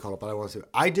see him get called up. I don't want to see.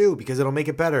 I do, because it'll make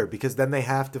it better. Because then they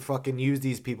have to fucking use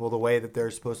these people the way that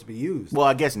they're supposed to be used. Well,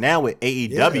 I guess now with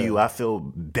AEW, I feel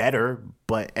better.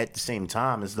 But at the same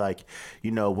time, it's like,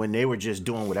 when they were just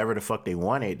doing whatever the fuck they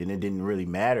wanted, and it didn't really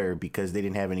matter because they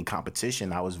didn't have any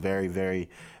competition. I was very, very,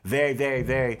 very, very,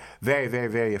 very, very, very,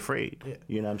 very afraid. Yeah.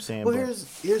 You know what I'm saying? Well,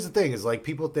 here's the thing: is like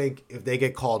people think if they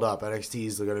get called up, NXT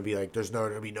is going to be like, there's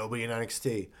going to be nobody in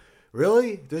NXT.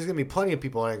 Really? There's going to be plenty of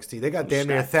people in NXT. They got damn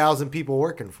near 1,000 people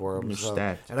working for them. So,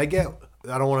 and I don't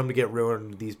want them to get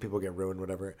ruined. These people get ruined,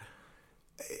 whatever.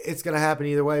 It's going to happen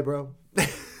either way, bro.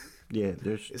 Yeah,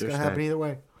 it's going to happen either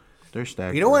way. They're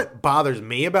stacked. You know what bothers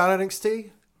me about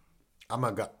NXT? I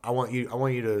want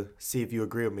you to see if you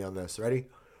agree with me on this. Ready?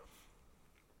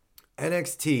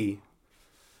 NXT,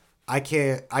 I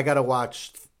got to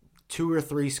watch 2 or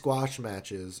 3 squash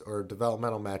matches or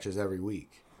developmental matches every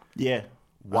week. Yeah.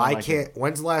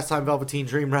 When's the last time Velveteen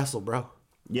Dream wrestled, bro?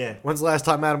 Yeah. When's the last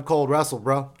time Adam Cole wrestled,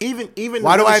 bro? Even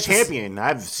why do I champion?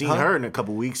 I've seen her in a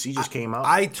couple weeks. She just came out.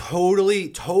 I totally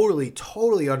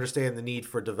understand the need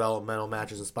for developmental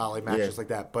matches and spotlight matches like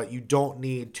that, but you don't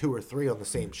need 2 or 3 on the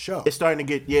same show. It's starting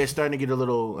to get a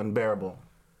little unbearable.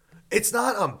 It's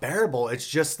not unbearable. It's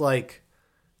just like,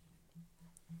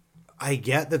 I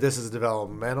get that this is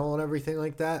developmental and everything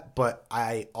like that, but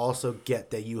I also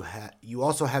get that you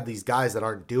also have these guys that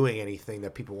aren't doing anything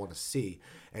that people want to see.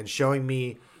 And showing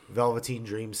me Velveteen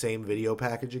Dream same video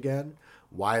package again,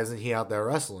 why isn't he out there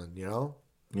wrestling,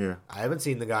 Yeah. I haven't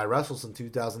seen the guy wrestle since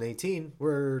 2018.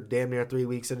 We're damn near 3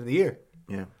 weeks into the year.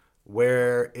 Yeah.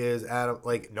 Where is Adam?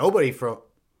 Like, nobody from...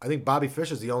 I think Bobby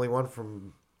Fish is the only one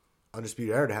from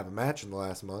Undisputed Era to have a match in the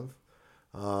last month.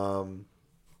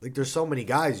 Like, there's so many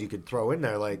guys you could throw in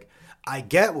there. Like, I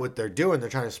get what they're doing. They're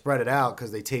trying to spread it out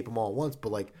because they tape them all at once.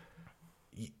 But, like,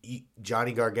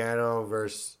 Johnny Gargano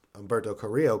versus Humberto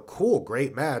Carrillo, cool,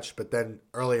 great match. But then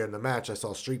earlier in the match, I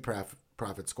saw Street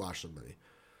Profits squash somebody.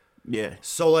 Yeah.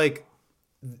 So, like,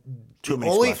 the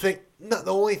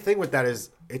only thing with that is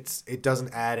it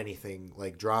doesn't add anything,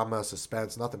 like drama,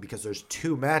 suspense, nothing. Because there's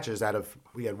 2 matches out of,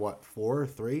 we had, 4 or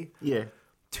 3? Yeah.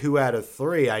 2 out of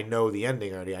 3, I know the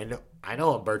ending already. I know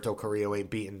Humberto Carrillo ain't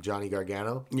beating Johnny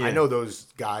Gargano. Yeah. I know those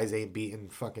guys ain't beating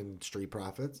fucking Street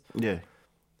Profits. Yeah.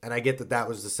 And I get that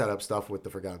was the setup stuff with the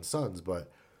Forgotten Sons,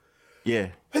 but... Yeah.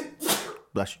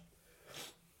 Bless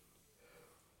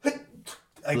you.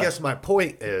 I guess my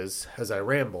point is, as I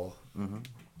ramble,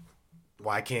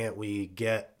 why can't we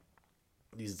get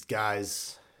these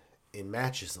guys in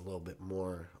matches a little bit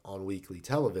more on weekly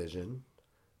television?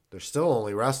 They're still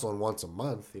only wrestling once a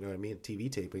month, you know what I mean? TV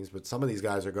tapings, but some of these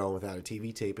guys are going without a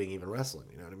TV taping, even wrestling,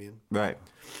 you know what I mean? Right.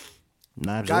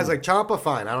 No, guys like Ciampa,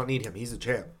 fine. I don't need him. He's a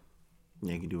champ.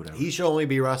 Yeah, he can do whatever. He should only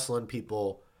be wrestling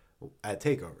people at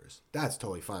takeovers. That's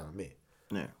totally fine with me.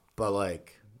 Yeah. But,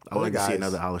 like, I would like to see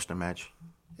another Alistair match.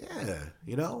 Yeah,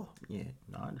 Yeah,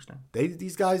 no, I understand.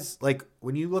 These guys, like,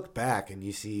 when you look back and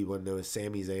you see when there was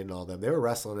Sami Zayn and all them, they were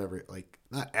wrestling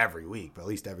not every week, but at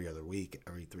least every other week,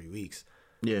 every 3 weeks.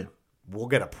 Yeah. We'll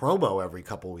get a promo every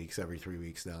couple weeks, every 3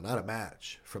 weeks now, not a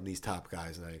match from these top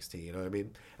guys in NXT, you know what I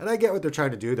mean? And I get what they're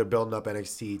trying to do. They're building up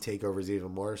NXT takeovers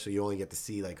even more, so you only get to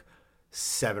see, like,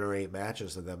 7 or 8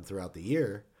 matches of them throughout the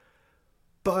year.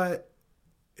 But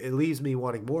it leaves me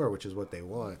wanting more, which is what they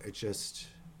want. It's just...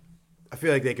 I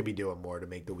feel like they could be doing more to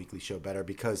make the weekly show better,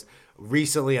 because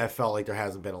recently I felt like there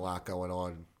hasn't been a lot going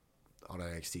on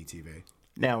NXT TV.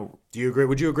 Now, do you agree?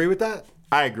 Would you agree with that?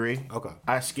 I agree. Okay.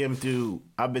 I've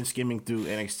been skimming through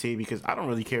NXT because I don't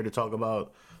really care to talk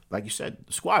about, like you said,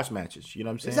 squash matches. You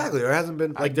know what I'm saying? Exactly. There hasn't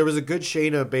been, there was a good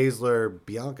Shayna Baszler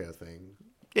Bianca thing.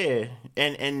 Yeah,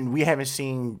 and we haven't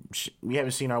seen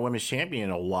our women's champion in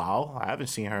a while. I haven't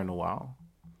seen her in a while.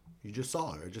 You just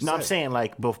saw her. I'm saying,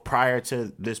 like, both prior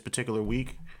to this particular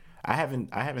week, I haven't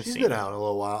She's seen been out in a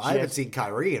little while. I haven't seen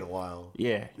Kyrie in a while.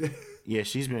 Yeah. Yeah,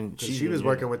 she was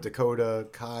working with Dakota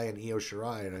Kai and Io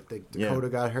Shirai, and I think Dakota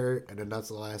got hurt, and then that's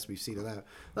the last we've seen of that.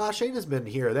 No, Shayna's been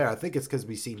here or there. I think it's because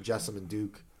we've seen Jessamyn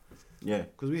Duke. Yeah.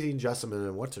 Because we've seen Jessamyn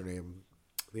and what's her name?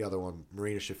 The other one,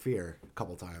 Marina Shafir, a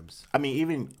couple times. I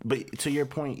mean, but to your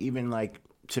point, even, like,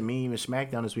 to me, even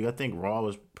SmackDown this week, I think Raw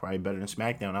was probably better than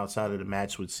SmackDown outside of the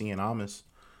match with Cien Almas.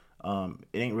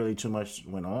 It ain't really too much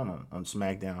went on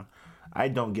SmackDown. I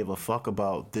don't give a fuck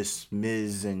about this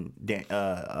Miz and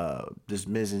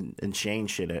Shane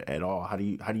shit at all. How do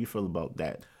you feel about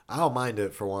that? I don't mind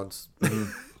it for once.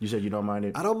 You said you don't mind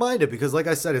it? I don't mind it because, like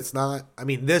I said, it's not... I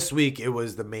mean, this week it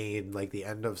was the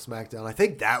end of SmackDown. I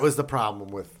think that was the problem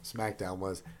with SmackDown,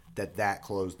 was that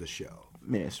closed the show.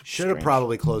 Man, should have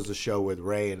probably closed the show with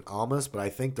Ray and Almas, but I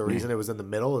think the reason it was in the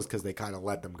middle is because they kind of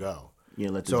let them go. Yeah,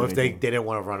 let them So do if they anything. didn't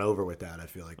want to run over with that, I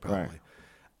feel like probably. Right.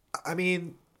 I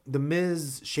mean, the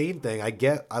Miz Shane thing,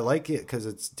 I like it because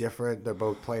it's different. They're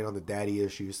both playing on the daddy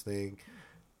issues thing.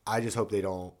 I just hope they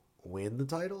don't win the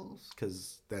titles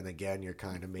because then again, you're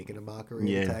kind of making a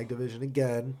mockery of the tag division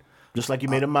again. Just like you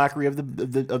made a mockery of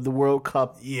the World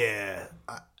Cup. Yeah,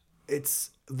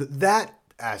 it's that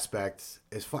aspect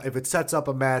is fine. If it sets up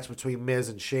a match between Miz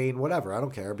and Shane, whatever, I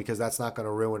don't care because that's not going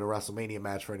to ruin a WrestleMania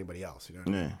match for anybody else. You know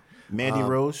what I mean? Mandy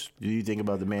Rose. Do you think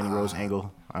about the Mandy Rose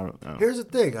angle? I don't know. Here's the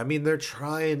thing. I mean, they're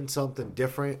trying something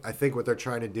different. I think what they're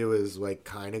trying to do is like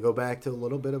kind of go back to a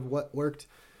little bit of what worked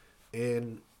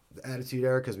in the Attitude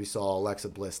Era because we saw Alexa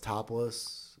Bliss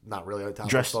topless, not really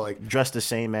topless, but like dressed the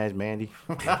same as Mandy.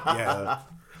 yeah.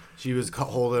 She was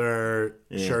holding her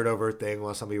shirt over her thing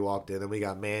while somebody walked in. Then we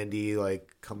got Mandy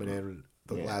like coming in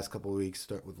the last couple of weeks,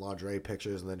 start with lingerie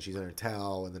pictures, and then she's in her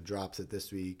towel, and then drops it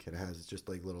this week, and it has just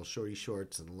like little shorty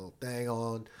shorts and a little thing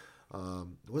on.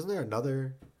 Wasn't there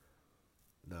another?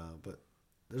 No, but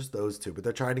there's those two. But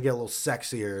they're trying to get a little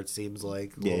sexier. It seems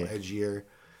like a little edgier.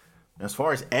 As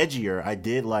far as edgier, I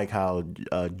did like how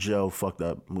Joe fucked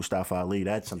up Mustafa Ali.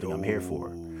 That's something I'm here for.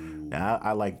 Now,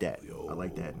 I like that. I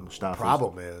like that. Mustafa.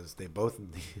 Problem is they both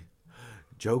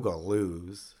Joe gonna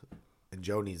lose, and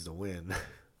Joe needs to win.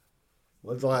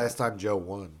 When's the last time Joe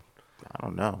won? I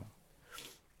don't know.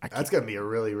 That's gonna be a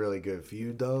really, really good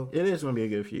feud, though. It is gonna be a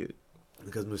good feud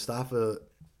because Mustafa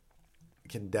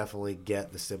can definitely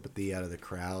get the sympathy out of the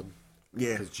crowd.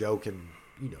 Yeah, because Joe can,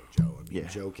 Joe. I mean,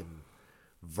 Joe can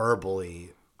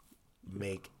verbally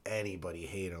make anybody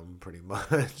hate him pretty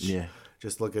much. Yeah.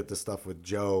 Just look at the stuff with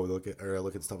Joe. Look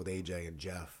at stuff with AJ and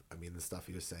Jeff. I mean, the stuff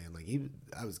he was saying, like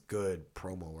that was good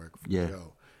promo work for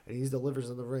Joe. And he delivers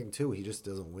in the ring too. He just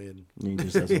doesn't win. He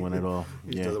just doesn't win at all.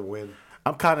 He just doesn't win.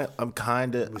 I'm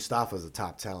kind of. Mustafa's a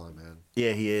top talent, man.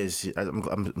 Yeah, he is.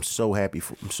 I'm so happy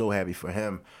for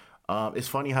him. It's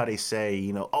funny how they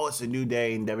say, oh, it's a new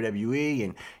day in WWE,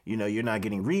 and you're not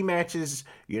getting rematches.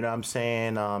 You know what I'm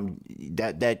saying?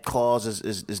 That clause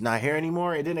is not here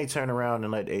anymore. And then they turn around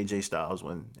and let AJ Styles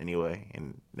win anyway,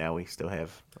 and now we still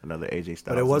have another AJ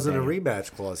Styles. But it wasn't a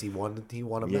rematch clause. He won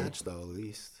a match though. At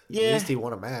least he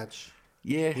won a match.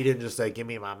 Yeah. He didn't just say, "Give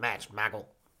me my match, Michael."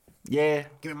 Yeah.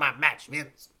 Give me my match,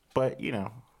 Vince. But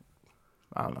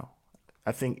I don't know.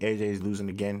 I think AJ is losing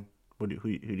again. Who do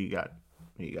you got?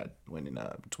 Who you got winning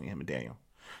between him and Daniel?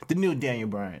 The new Daniel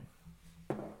Bryan.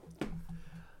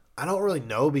 I don't really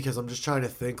know because I'm just trying to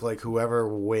think like whoever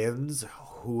wins,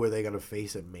 who are they going to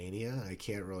face at Mania? I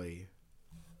can't really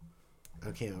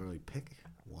pick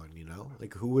one,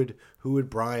 Like who would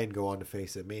Bryan go on to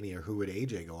face at Mania, or who would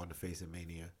AJ go on to face at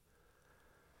Mania?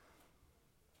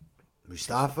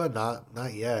 Mustafa,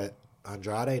 not yet.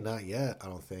 Andrade, not yet. I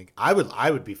don't think. I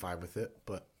would be fine with it,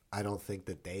 but I don't think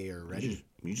that they are ready.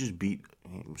 He just beat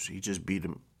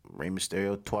him, Rey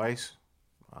Mysterio twice.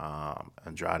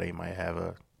 Andrade might have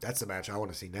a. That's the match I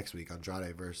want to see next week.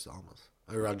 Andrade versus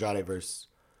Andrade versus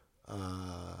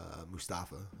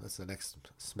Mustafa. That's the next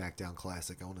SmackDown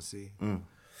classic I want to see.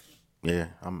 Yeah,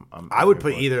 I would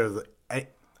put either of the.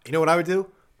 You know what I would do?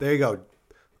 There you go.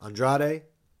 Andrade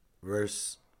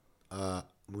versus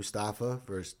Mustafa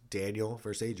versus Daniel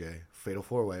versus AJ. Fatal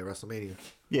 4-way at WrestleMania.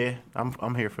 Yeah,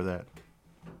 I'm here for that.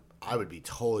 I would be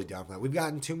totally down for that. We've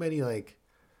gotten too many like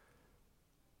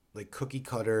cookie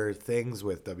cutter things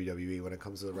with WWE when it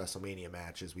comes to the WrestleMania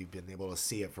matches. We've been able to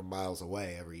see it from miles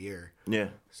away every year. Yeah.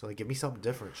 So give me something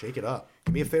different. Shake it up.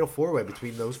 Give me a fatal 4-way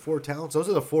between those four talents. Those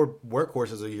are the four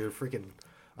workhorses of your freaking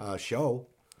show.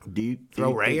 Do you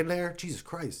throw Ray in there? Jesus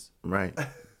Christ. Right.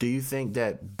 Do you think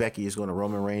that Becky is going to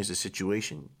Roman Reigns the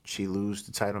situation? She lose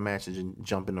the title matches and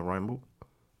jump in the Rumble?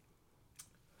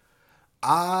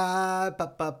 I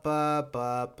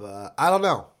don't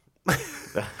know.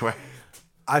 Right.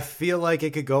 I feel like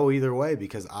it could go either way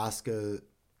because Asuka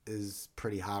is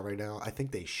pretty hot right now. I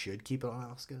think they should keep it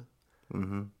on Asuka.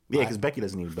 Mm-hmm. Yeah, because Becky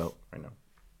doesn't need a belt right now.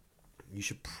 You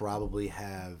should probably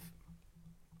have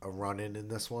a run-in in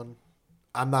this one.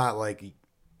 I'm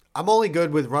only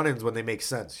good with run-ins when they make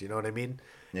sense. You know what I mean?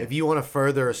 Yeah. If you want to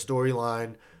further a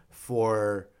storyline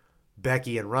for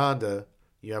Becky and Ronda,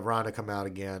 you have Ronda come out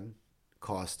again,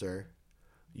 cost her.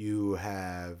 You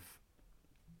have...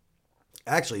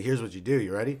 Actually, here's what you do.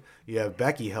 You ready? You have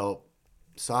Becky help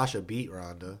Sasha beat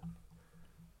Ronda.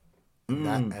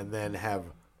 And then have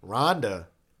Ronda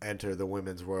enter the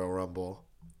Women's Royal Rumble,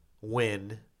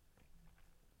 win,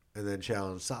 and then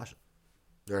challenge Sasha.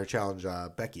 Or challenge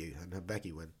Becky and have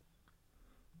Becky win.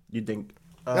 You think...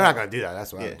 they're not going to do that.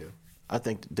 That's what I would do. I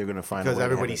think they're going to find because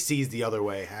everybody sees the other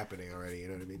way happening already. You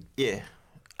know what I mean? Yeah.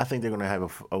 I think they're going to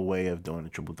have a way of doing a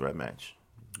triple threat match.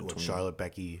 What, Charlotte,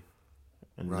 Becky,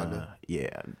 And, Ronda?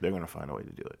 Yeah, they're gonna find a way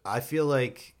to do it. I feel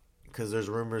like because there's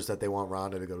rumors that they want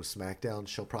Ronda to go to SmackDown,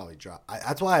 she'll probably drop.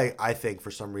 That's why I think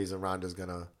for some reason Ronda's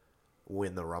gonna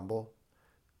win the Rumble,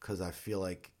 because I feel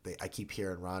like I keep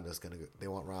hearing they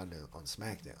want Ronda on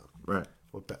SmackDown. Right.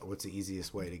 What's the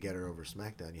easiest way to get her over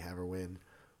SmackDown? You have her win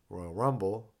Royal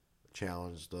Rumble,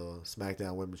 challenge the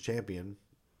SmackDown Women's Champion,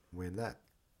 win that.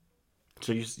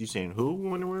 So you saying who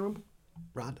won the Royal Rumble?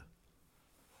 Ronda.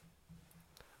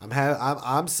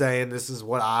 I'm saying this is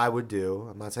what I would do.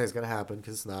 I'm not saying it's gonna happen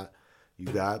because it's not.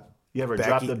 You ever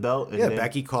drop the belt? Yeah,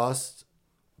 Becky costs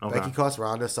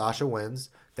Ronda. Sasha wins.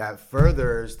 That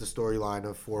furthers the storyline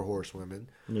of 4 horsewomen.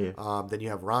 Yeah. Then you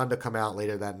have Ronda come out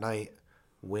later that night,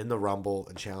 win the Rumble,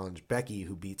 and challenge Becky,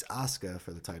 who beats Asuka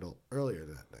for the title earlier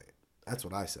that night. That's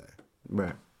what I say.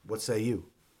 Right. What say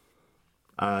you?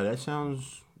 That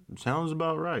sounds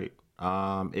about right.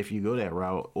 If you go that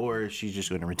route, or she's just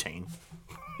going to retain.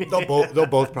 They'll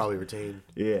both probably retain.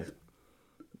 Yeah.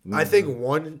 Mm-hmm. I think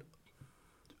one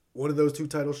of those 2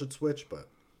 titles should switch, but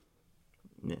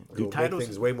yeah. make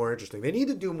things way more interesting. They need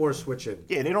to do more switching.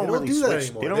 Yeah, they don't really do that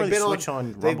anymore. They don't really switch on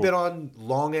Rumble. They've been on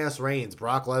long ass reigns.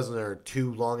 Brock Lesnar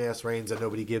 2 long ass reigns that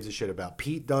nobody gives a shit about.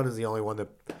 Pete Dunne is the only one that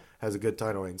has a good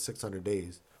title reign, 600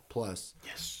 days plus.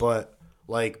 Yes. But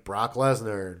like Brock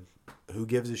Lesnar, who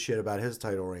gives a shit about his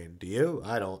title reign? Do you?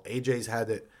 I don't. AJ's had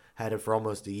it for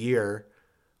almost a year.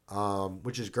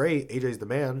 Which is great. AJ's the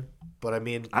man, but I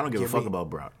mean, I don't give a fuck about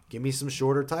Brock. Give me some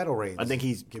shorter title reigns. I think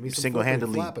he's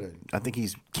single-handedly. I think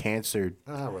he's cancered.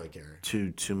 I don't really care.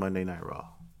 To Monday Night Raw.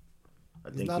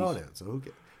 He's not on it, so who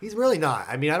cares? He's really not.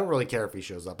 I mean, I don't really care if he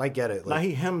shows up. I get it. Like, now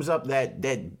he hems up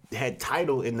that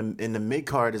title in the mid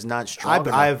card is not strong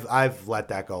enough. I've let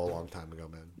that go a long time ago,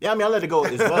 man. Yeah, I mean, I let it go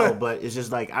as well, but it's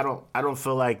just like I don't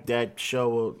feel like that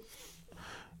show.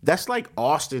 That's like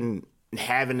Austin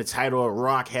having the title, or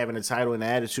Rock having the title in the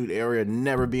Attitude Era,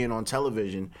 never being on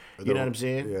television. You know what I'm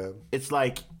saying? Yeah. It's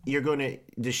like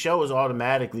the show is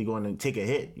automatically going to take a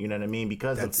hit. You know what I mean?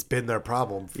 Because that's been their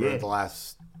problem for the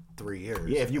last 3 years.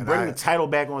 Yeah, if you bring the title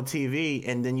back on TV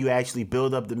and then you actually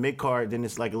build up the mid card, then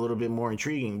it's like a little bit more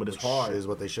intriguing. But it's hard. Is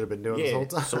what they should have been doing this whole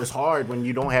time. So it's hard when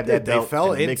you don't have that belt.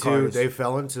 They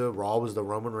fell into Raw was the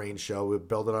Roman Reigns show. We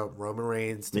built it up Roman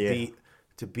Reigns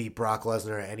to beat Brock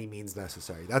Lesnar at any means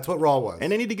necessary. That's what Raw was.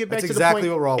 And they need to get back to exactly the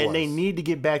point. What Raw was. And they need to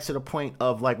get back to the point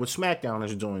of like what SmackDown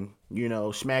is doing. You know,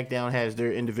 SmackDown has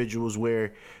their individuals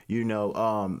where,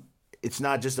 it's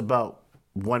not just about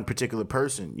one particular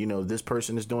person. You know, this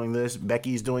person is doing this,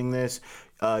 Becky's doing this,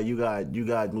 you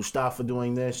got Mustafa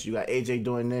doing this, you got AJ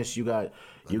doing this, you got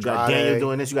Daniel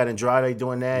doing this, you got Andrade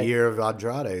doing that. Year of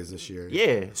Andrade's this year.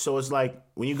 Yeah. So it's like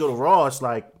when you go to Raw, it's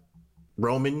like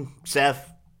Roman, Seth,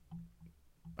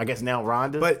 I guess now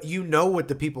Ronda. But you know what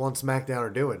the people on SmackDown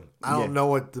are doing. I don't know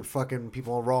what the fucking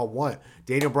people on Raw want.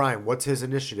 Daniel Bryan, what's his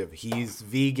initiative? He's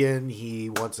vegan.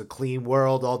 He wants a clean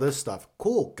world, all this stuff.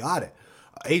 Cool, got it.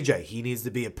 AJ, he needs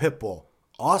to be a pit bull.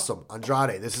 Awesome.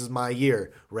 Andrade, this is my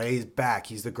year. Ray's back.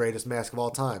 He's the greatest mask of all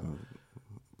time.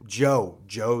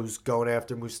 Joe's going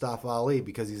after Mustafa Ali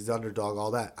because he's the underdog,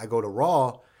 all that. I go to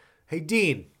Raw. Hey,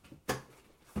 Dean.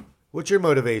 What's your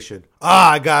motivation?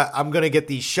 I'm going to get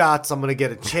these shots. I'm going to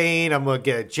get a chain. I'm going to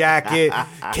get a jacket.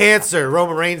 Cancer.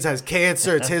 Roman Reigns has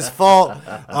cancer. It's his fault.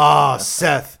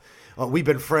 Seth. We've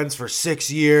been friends for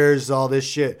 6 years. All this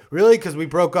shit. Really? Because we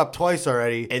broke up twice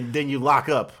already. And then you lock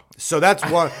up. So that's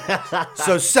one.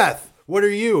 So Seth, what are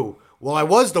you? Well, I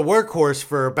was the workhorse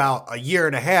for about a year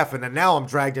and a half, and then now I'm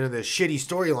dragged into this shitty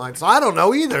storyline. So I don't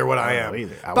know either what I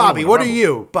am. Bobby, what are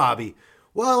you? Bobby.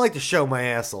 Well, I like to show my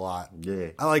ass a lot. Yeah.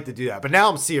 I like to do that. But now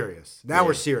I'm serious. Now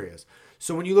we're serious.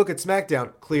 So when you look at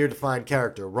SmackDown, clear defined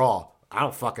character. Raw, I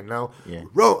don't fucking know. Yeah.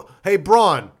 Hey,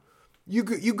 Braun, you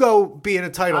go be in a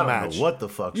title match. I don't know what the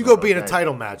fuck. You go be in a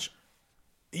title match.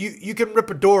 You can rip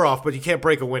a door off, but you can't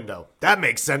break a window. That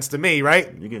makes sense to me,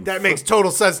 right? That makes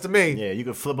total sense to me. Yeah, you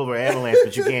can flip over an ambulance,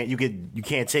 but you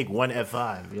can't take one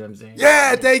F5. You know what I'm saying?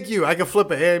 Yeah, thank you. I can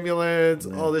flip an ambulance,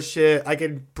 all this shit. I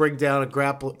can bring down a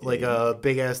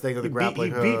big ass thing with a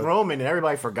grappling hook. He beat Roman, and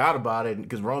everybody forgot about it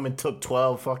because Roman took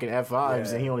 12 fucking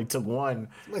F5s and he only took one.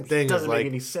 My thing doesn't make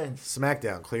any sense.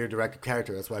 SmackDown, clear directed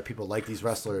character. That's why people like these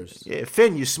wrestlers. Yeah,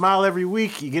 Finn, you smile every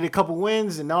week, you get a couple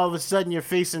wins, and all of a sudden you're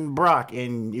facing Brock.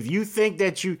 And if you think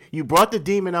that you brought the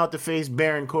demon out to face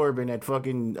Baron Corbin at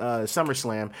fucking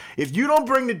SummerSlam, if you don't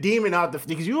bring the demon out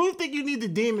because you don't think you need the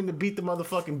demon to beat the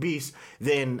motherfucking beast,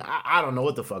 then I don't know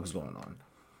what the fuck is going on.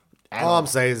 All I'm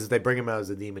saying is if they bring him out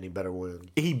as a demon, he better win.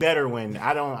 He better win.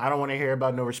 I don't want to hear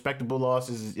about no respectable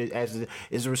losses.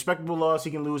 Is a respectable loss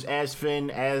he can lose as Finn,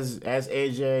 as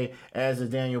AJ, as a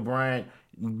Daniel Bryan.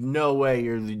 No way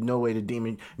the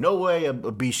demon. No way a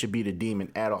beast should be the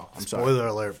demon at all. I'm sorry. Spoiler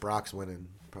alert: Brock's winning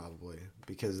probably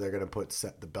because they're gonna put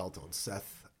the belt on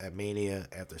Seth at Mania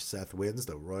after Seth wins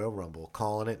the Royal Rumble.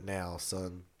 Calling it now,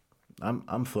 son.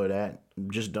 I'm for that.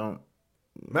 Just don't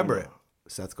remember it.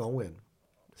 Seth's gonna win.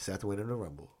 Seth winning the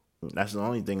Rumble. That's the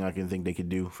only thing I can think they could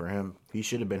do for him. He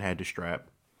should have had the strap.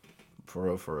 For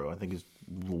real. I think it's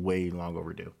way long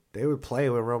overdue. They would play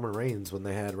with Roman Reigns when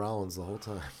they had Rollins the whole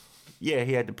time. Yeah,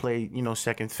 he had to play,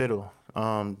 second fiddle.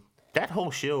 That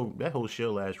whole Shield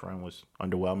last run was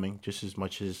underwhelming, just as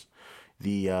much as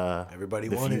the everybody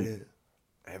wanted it.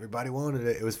 Everybody wanted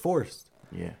it. It was forced.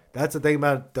 Yeah, that's the thing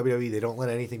about WWE. They don't let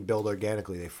anything build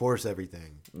organically. They force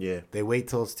everything. Yeah, they wait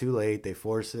till it's too late. They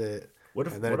force it. What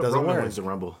if it doesn't Roman work? Wins the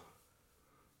Rumble?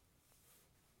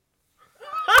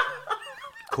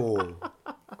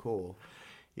 Cool.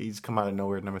 He's come out of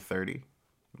nowhere at number 30.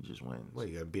 He just wins. Well,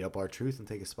 you gotta beat up R-Truth and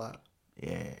take a spot.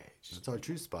 Yeah, that's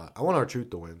R-Truth's spot. I want R-Truth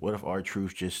to win. What if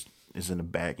R-Truth just is in the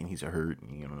back and he's hurt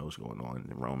and you don't know what's going on?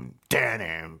 And Roman,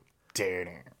 damn.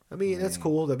 I mean, that's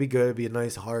cool. That'd be good. It'd be a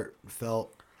nice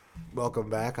heartfelt welcome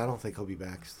back. I don't think he'll be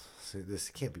back. This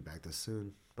can't be back this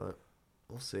soon, but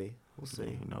we'll see. Yeah,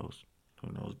 who knows?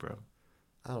 Who knows, bro?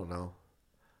 I don't know.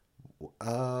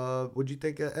 What'd you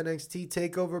think of NXT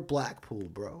TakeOver Blackpool,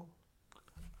 bro?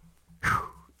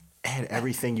 It had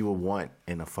everything you would want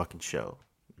in a fucking show.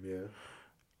 Yeah.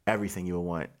 Everything you would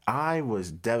want. I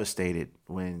was devastated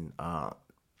when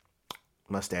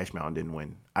Mustache Mountain didn't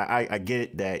win. I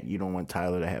get that you don't want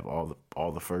Tyler to have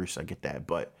all the first. I get that,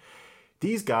 but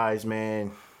these guys,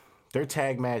 man, their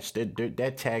tag match,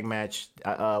 that tag match,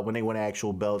 when they won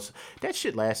actual belts, that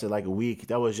shit lasted like a week.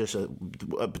 That was just a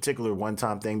particular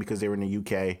one-time thing because they were in the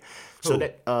UK. So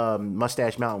that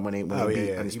Mustache Mountain when they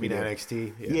beat you mean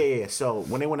NXT? Yeah. So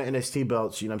when they won the NXT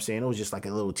belts, you know what I'm saying, it was just like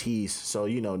a little tease. So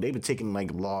they've been taking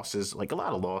like losses, like a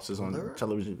lot of losses on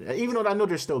television. Even though I know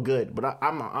they're still good, but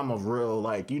I'm a real how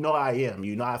I am.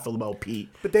 You know how I feel about Pete.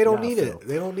 But they don't need it.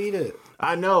 They don't need it.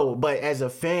 I know, but as a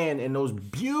fan and those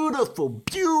beautiful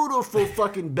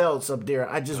fucking belts up there,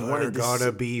 I just wanted to. They're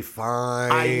gonna be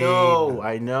fine. I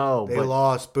know. They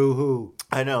lost. Boo-hoo.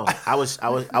 I know. I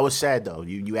was sad though.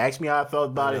 You asked me how I felt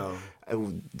about it.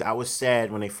 I was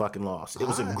sad when they fucking lost. It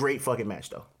was a great fucking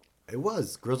match though. It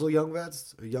was. Young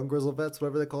Grizzle Vets,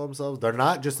 whatever they call themselves. They're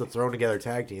not just a thrown together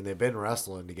tag team. They've been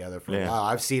wrestling together for a while.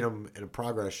 I've seen them in a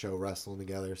Progress show wrestling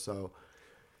together. So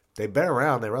they've been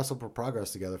around. They wrestled for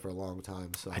Progress together for a long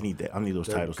time. So I need that. I need those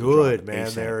titles. Good, man.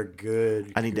 ASAP. They're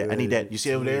good. I need that. I need that. You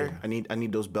see over there? I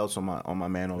need those belts on my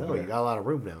man over there. You got a lot of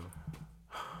room now.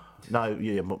 No,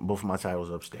 yeah, both of my titles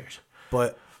upstairs.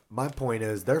 But my point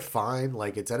is, they're fine.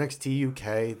 Like, it's NXT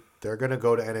UK. They're going to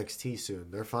go to NXT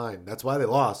soon. They're fine. That's why they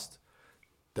lost.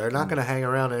 They're not going to hang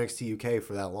around NXT UK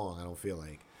for that long, I don't feel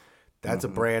like. That's a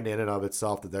brand in and of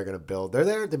itself that they're going to build. They're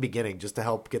there at the beginning just to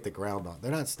help get the ground on.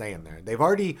 They're not staying there. They've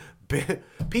already been...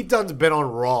 Pete Dunne's been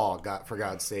on Raw, for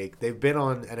God's sake. They've been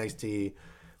on NXT.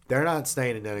 They're not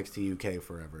staying in NXT UK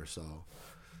forever, so...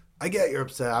 I get you're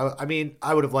upset. I mean,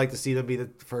 I would have liked to see them be the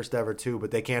first ever too,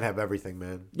 but they can't have everything,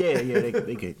 man. Yeah, they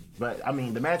could. But I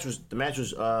mean, the match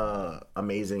was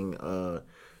amazing.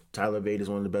 Tyler Bate is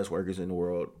one of the best workers in the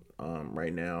world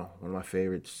right now. One of my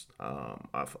favorites.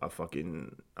 I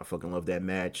fucking love that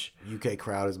match. UK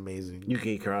crowd is amazing.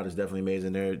 UK crowd is definitely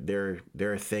amazing.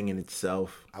 They're a thing in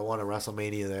itself. I want a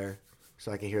WrestleMania there,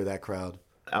 so I can hear that crowd.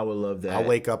 I would love that. I'll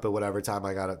wake up at whatever time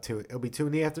I got up to. It'll be 2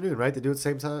 PM, right? They do it at the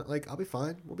same time. Like, I'll be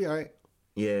fine. We'll be all right.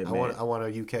 Yeah, I want a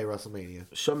UK WrestleMania.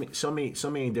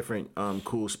 So many different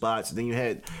cool spots. Then you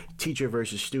had teacher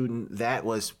versus student. That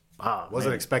was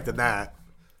wasn't expecting that.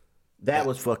 That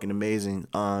was fucking amazing.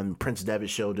 Prince Devitt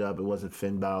showed up. It wasn't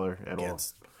Finn Balor at all.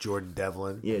 Jordan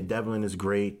Devlin. Yeah, Devlin is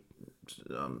great.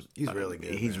 He's really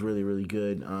good. He's really, really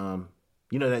good.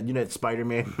 You know that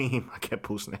Spider-Man meme? I kept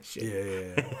posting that shit.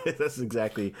 Yeah. That's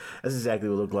exactly what it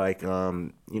looked like.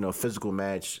 Physical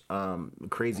match,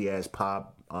 crazy ass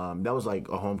pop. That was like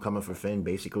a homecoming for Finn,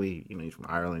 basically. He's from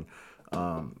Ireland.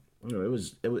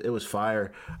 It was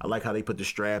fire. I like how they put the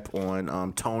strap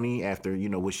on Tony after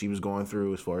what she was going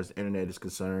through as far as the internet is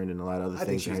concerned and a lot of other things. I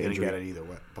think she was going to get it either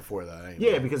way before that. Anyway.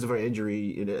 Yeah, because of her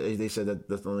injury, they said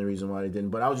that's the only reason why they didn't.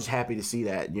 But I was just happy to see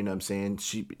that. You know what I'm saying?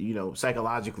 She,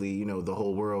 psychologically, the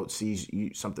whole world sees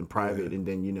something private, and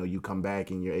then you come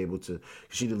back and you're able to.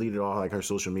 She deleted all like her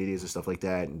social medias and stuff like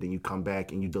that, and then you come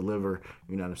back and you deliver.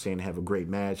 You know what I'm saying? Have a great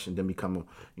match, and then become a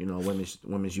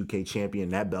women's UK champion.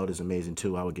 That belt is amazing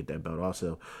too. I would get that belt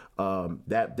also.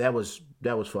 That was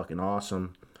fucking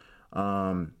awesome.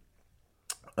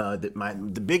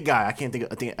 The big guy. I can't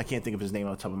think of his name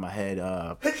on the top of my head.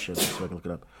 Shit, so I can look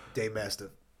it up. Dave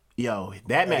Mastiff. Yo,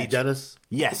 that Eddie match. Dennis.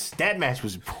 Yes, that match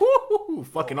was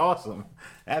fucking awesome.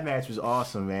 That match was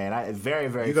awesome, man. Very,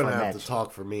 very You're fun gonna have match. to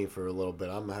talk for me for a little bit.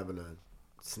 I'm having a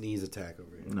sneeze attack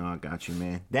over here. No, I got you,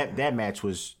 man. That match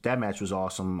was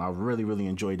awesome. I really, really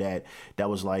enjoyed that. That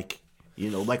was like,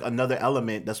 like another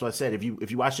element. That's what I said. If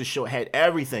you watch the show, it had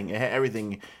everything. It had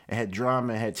everything. It had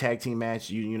drama. It had tag team match.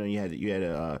 You had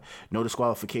a no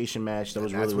disqualification match. That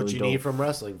was That's really, what really you need need from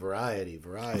wrestling. Variety. You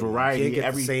Variety. can't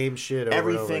get the same shit.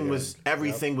 Everything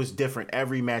over was different.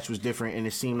 Every match was different, and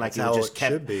it seemed like That's it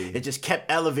should be. It just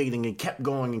kept elevating and kept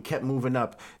going and kept moving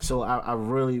up. So I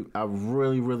really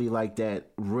liked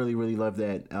that. Really, really loved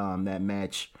that that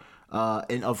match.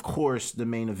 And of course, the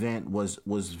main event was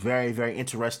very, very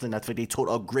interesting. I think they told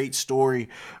a great story.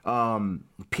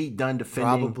 Pete Dunne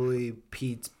defending, probably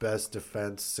Pete's best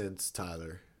defense since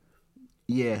Tyler.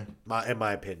 Yeah, in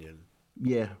my opinion.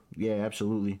 Yeah,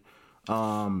 absolutely.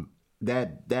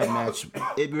 That match,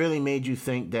 it really made you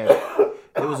think that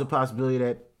there was a possibility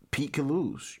that Pete could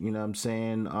lose. You know what I'm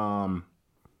saying?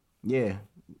 Yeah,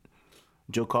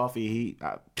 Joe Coffey.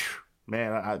 I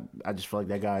just feel like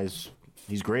that guy's.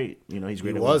 He's great. He's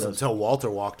great. He was until Walter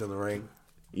walked in the ring.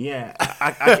 Yeah,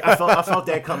 I felt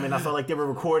that coming. I felt like they were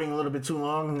recording a little bit too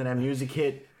long, and then that music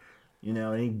hit.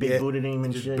 And he booted him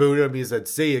and shit. Booted him. He said,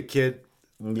 "See ya, kid."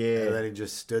 Yeah. And then he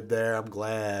just stood there. I'm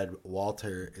glad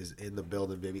Walter is in the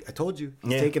building, baby. I told you,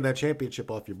 he's taking that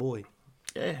championship off your boy.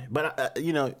 Yeah, but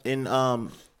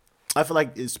I feel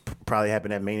like it's probably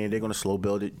happened at Mania. They're gonna slow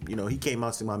build it. He came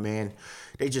out to my man.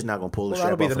 They just not gonna pull the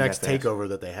strap off. That'll be the next that fast. takeover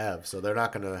that they have. So they're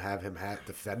not gonna have him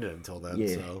defend it until then.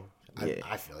 Yeah. So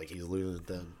I feel like he's losing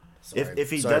then. If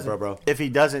he doesn't, bro. If he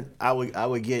doesn't, I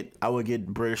would get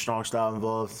British Strong Style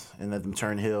involved and let them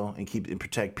turn heel and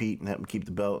protect Pete and let him keep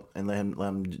the belt and let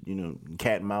him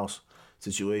cat and mouse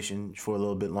situation for a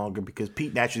little bit longer because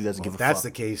Pete naturally doesn't give a fuck. If that's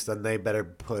the case, then they better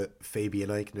put Fabian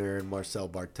Eichner and Marcel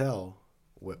Bartel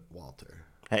with Walter.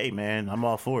 Hey man, I'm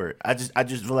all for it. I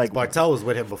just feel like Bartel was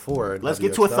with him before. Let's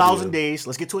get to 1,000 days.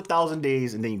 Let's get to 1,000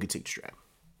 days, and then you can take the strap.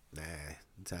 Nah,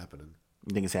 it's happening.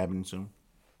 You think it's happening soon?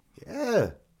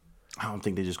 Yeah. I don't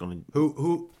think they're just gonna.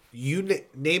 Who you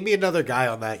name me another guy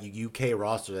on that UK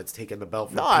roster that's taking the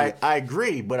belt. No, I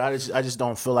agree, but I just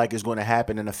don't feel like it's going to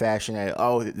happen in a fashion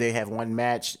that they have one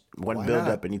match, one build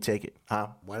up, and you take it, huh?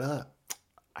 Why not?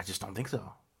 I just don't think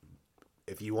so.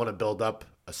 If you want to build up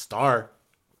a star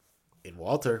in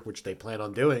Walter, which they plan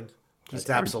on doing, that's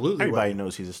absolutely everybody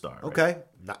knows he's a star. Right? Okay,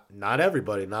 not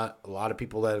everybody, not a lot of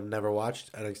people that have never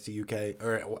watched NXT UK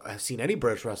or have seen any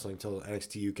British wrestling until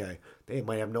NXT UK. They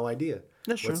might have no idea.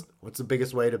 That's true. What's the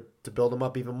biggest way to build them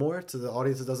up even more to the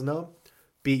audience that doesn't know him?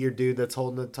 Beat your dude that's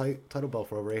holding the title belt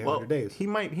for over 800 days. He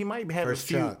might have First a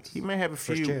few. chance. He might have a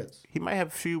few. First chance. He might have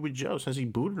a feud with Joe since he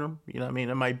booted him. You know what I mean?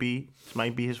 This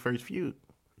might be his first feud.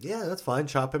 Yeah, that's fine.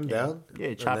 Chop him down.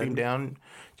 Yeah, chop him down.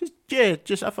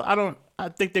 I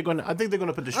think they're gonna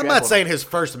put the strap I'm not on saying his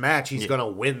first match he's gonna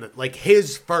win. Like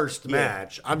his first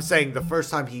match. I'm saying the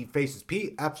first time he faces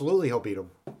Pete, absolutely he'll beat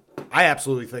him. I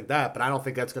absolutely think that, but I don't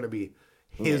think that's gonna be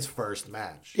his first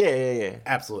match. Yeah.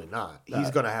 Absolutely not.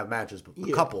 He's gonna have matches,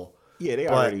 a couple. Yeah, they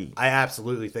but already. I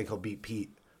absolutely think he'll beat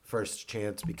Pete first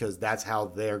chance because that's how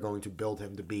they're going to build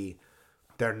him to be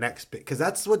their next big. Because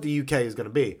that's what the UK is gonna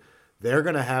be. They're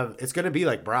going to have, it's going to be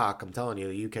like Brock. I'm telling you,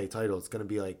 the UK title, it's going to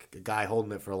be like a guy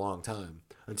holding it for a long time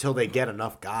until they get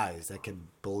enough guys that can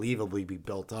believably be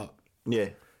built up. Yeah.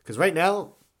 Because right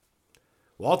now,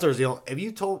 Walter's the only, if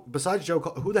you told, besides Joe,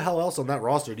 who the hell else on that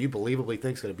roster do you believably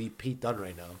think is going to beat Pete Dunne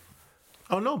right now?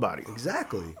 Oh, nobody.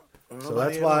 Exactly. So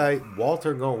that's why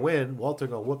Walter going to win. Walter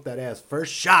going to whoop that ass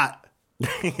first shot.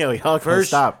 Y'all First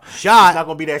stop. shot. It's not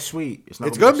gonna be that sweet. It's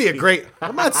going to be a great.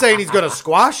 I'm not saying he's going to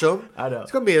squash him. I know.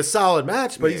 It's going to be a solid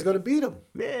match, but he's going to beat him.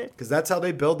 Yeah. Because that's how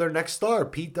they build their next star.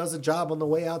 Pete does a job on the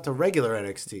way out to regular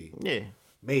NXT. Yeah.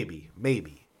 Maybe.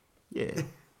 Yeah.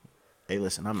 Hey,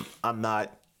 listen. I'm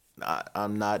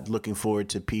not looking forward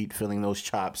to Pete filling those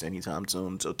chops anytime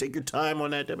soon. So take your time on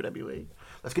that WWE.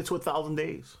 Let's get to 1,000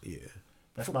 days. Yeah.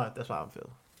 That's how I'm feeling.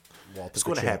 It's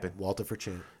going to happen. Walter for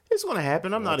champ. It's going to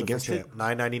happen. I'm not against it.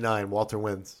 $9.99. Walter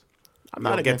wins. I'm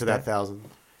not against to that 1,000.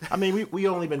 I mean, we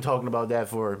only been talking about that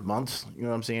for months. You know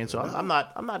what I'm saying? So I'm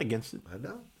not against it. I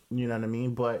know. You know what I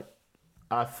mean? But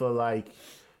I feel like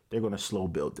they're gonna slow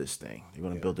build this thing. They're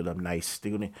gonna build it up nice.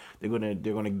 They're gonna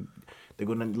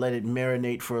let it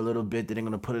marinate for a little bit. Then they're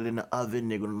gonna put it in the oven.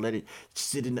 They're gonna let it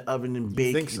sit in the oven and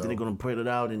bake. think so? Then they're gonna put it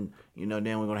out, and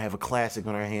then we're gonna have a classic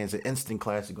on our hands, an instant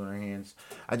classic on our hands.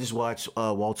 I just watched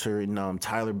Walter and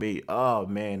Tyler Bate. Oh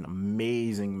man,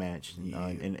 amazing match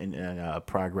in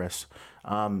progress.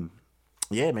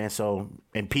 Yeah, man. So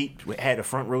and Pete had a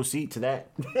front row seat to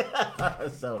that.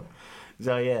 so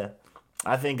yeah,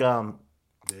 I think there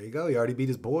you go. He already beat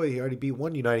his boy. He already beat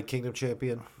one United Kingdom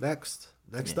champion. Next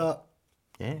up,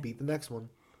 beat the next one.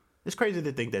 It's crazy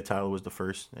to think that Tyler was the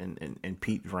first, and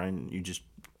Pete Ryan. You just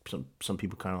some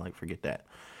people kind of like forget that.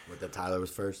 But that Tyler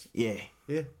was first. Yeah.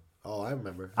 Oh, I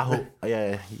remember. I hope.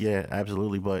 Yeah,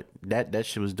 absolutely. But that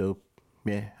shit was dope.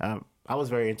 Yeah, I was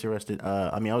very interested.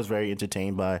 I was very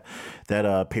entertained by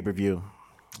that pay-per-view.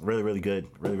 Really, really good.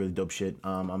 Really, really dope shit.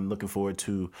 I'm looking forward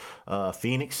to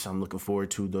Phoenix. I'm looking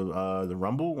forward to the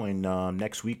Rumble, and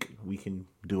next week we can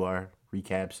do our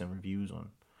recaps and reviews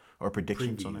or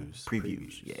predictions on it.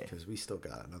 Previews. Yeah, because we still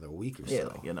got another week or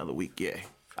so. Like another week. Yeah.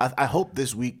 I hope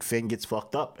this week Finn gets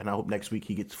fucked up, and I hope next week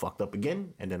he gets fucked up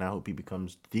again, and then I hope he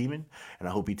becomes Demon, and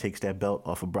I hope he takes that belt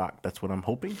off of Brock. That's what I'm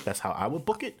hoping. That's how I would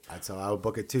book it. That's how I would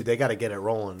book it too. They got to get it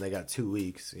rolling. They got 2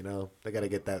 weeks, They got to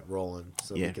get that rolling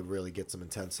so they can really get some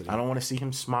intensity. I don't want to see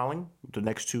him smiling the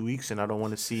next 2 weeks, and I don't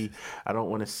want to see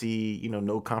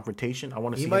no confrontation. I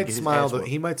want to see him get his ass whipped.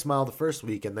 He might smile the first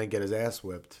week and then get his ass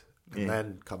whipped, and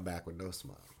then come back with no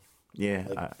smile. Yeah,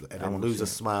 and then lose a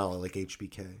smile like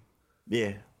HBK.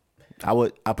 Yeah.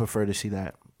 I prefer to see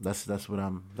that. That's what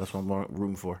I'm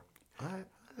rooting for. All right.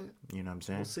 You know what I'm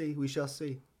saying? We'll see. We shall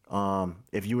see.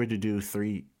 If you were to do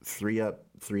three up,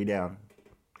 3 down,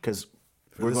 because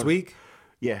for this week.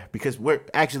 Yeah, because we're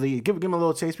actually give them a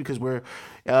little taste because we're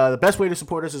the best way to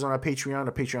support us is on our Patreon.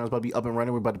 Our Patreon is about to be up and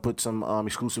running. We're about to put some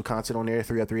exclusive content on there.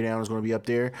 3 up, 3 down is going to be up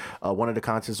there. One of the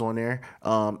content's on there.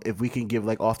 If we can give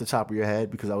like off the top of your head,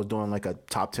 because I was doing like a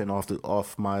top 10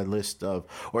 off my list of,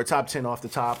 or a top 10 off the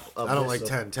top. I don't like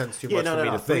 10. 10's too much for me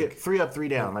to think. 3 up, 3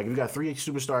 down. Like we got 3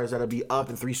 superstars that'll be up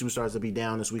and 3 superstars that'll be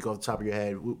down this week off the top of your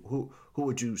head. Who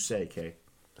would you say, Kay?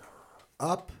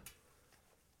 Up.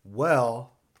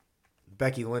 Well,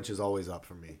 Becky Lynch is always up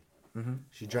for me. Mm-hmm.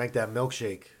 She drank that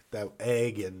milkshake, that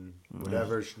egg and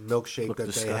whatever milkshake that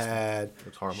disgusting. They had.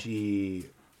 It's horrible. She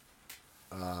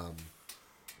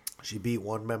beat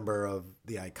one member of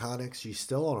the Iconics. She's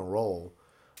still on a roll.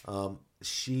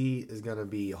 She is going to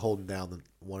be holding down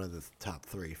one of the top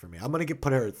 3 for me. I'm going to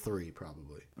put her at 3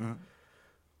 probably. Mm-hmm.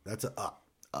 That's a up.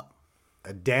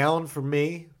 A down for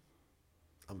me.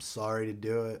 I'm sorry to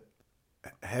do it.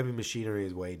 Heavy Machinery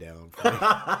is way down.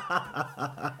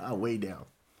 Way down.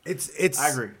 It's. I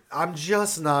agree. I'm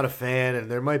just not a fan,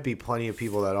 and there might be plenty of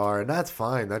people that are, and that's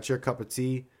fine. That's your cup of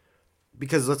tea.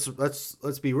 Because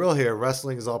let's be real here.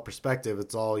 Wrestling is all perspective.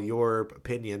 It's all your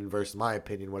opinion versus my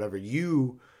opinion. Whatever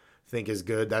you think is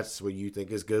good, that's what you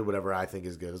think is good. Whatever I think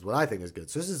is good is what I think is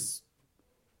good. So this is.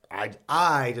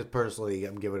 I just personally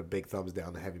am giving a big thumbs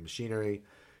down to Heavy Machinery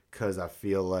because I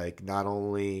feel like not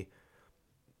only.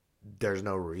 There's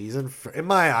no reason in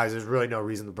my eyes. There's really no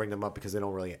reason to bring them up because they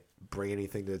don't really bring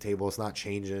anything to the table. It's not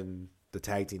changing the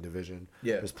tag team division.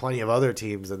 Yeah, there's plenty of other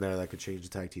teams in there that could change the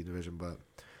tag team division, but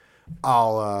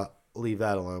I'll leave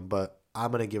that alone. But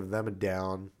I'm gonna give them a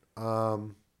down.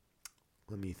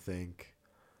 Let me think.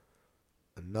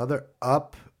 Another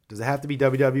up. Does it have to be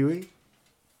WWE?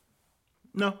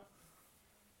 No.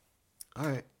 All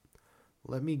right.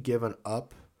 Let me give an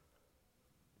up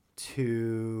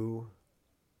to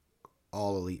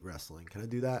All Elite Wrestling. Can I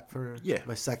do that for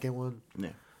my second one? Yeah.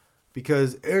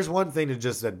 Because there's one thing to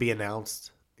just be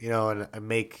announced, and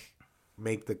make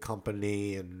the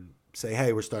company and say,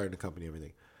 hey, we're starting a company,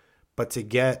 everything. But to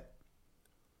get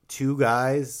 2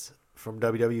 guys from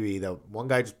WWE, that one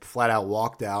guy just flat out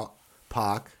walked out,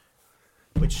 Pac.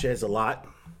 Which says a lot.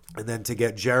 And then to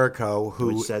get Jericho,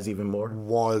 who which says even more,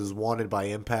 was wanted by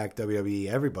Impact, WWE,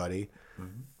 everybody,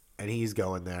 and he's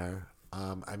going there.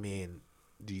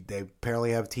 They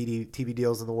apparently have TV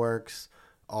deals in the works.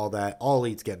 All that. All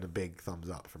Elite's getting a big thumbs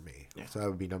up for me. Yeah. So that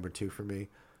would be number 2 for me.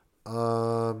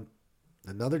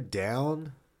 Another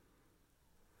down.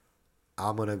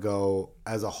 I'm going to go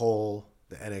as a whole,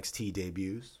 the NXT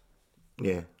debuts.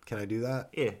 Yeah. Can I do that?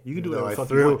 Yeah. You can do whatever fuck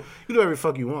you want. You can do whatever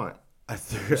fuck you want.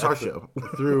 It's our show.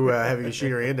 I threw Heavy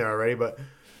Machinery in there already, but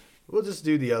we'll just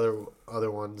do the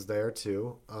other ones there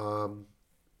too.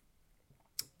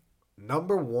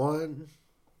 Number 1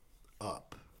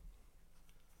 up.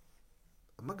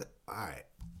 All right,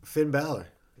 Finn Balor.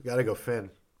 You got to go Finn.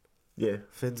 Yeah,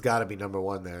 Finn's got to be number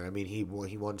 1 there. I mean, he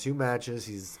won 2 matches.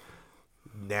 He's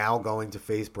now going to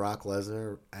face Brock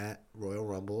Lesnar at Royal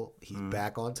Rumble. He's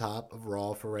back on top of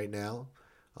Raw for right now.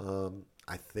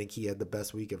 I think he had the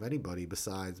best week of anybody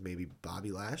besides maybe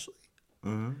Bobby Lashley.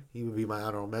 Mm-hmm. He would be my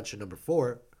honorable mention number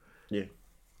 4. Yeah.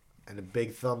 And a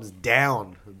big thumbs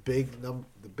down. The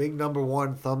big number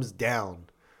 1 thumbs down.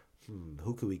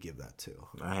 Who could we give that to?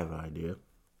 I have an idea.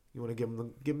 You want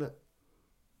to give him it?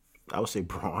 I would say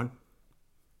Braun.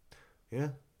 Yeah.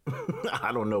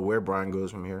 I don't know where Braun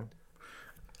goes from here.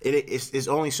 It's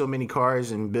only so many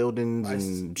cars and buildings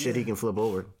and shit he can flip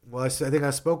over. Well, I think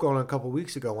I spoke on it a couple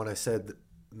weeks ago when I said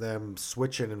them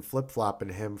switching and flip-flopping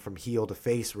him from heel to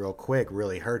face real quick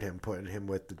really hurt him, putting him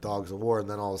with the Dogs of War, and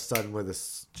then all of a sudden,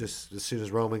 just as soon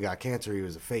as Roman got cancer, he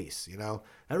was a face. You know,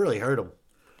 that really hurt him.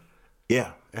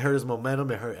 Yeah, it hurt his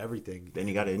momentum. It hurt everything. Then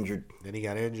he got injured.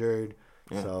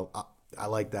 Yeah. So I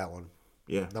like that one.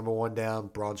 Yeah. Number 1 down,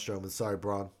 Braun Strowman. Sorry,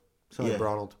 Braun. Sorry,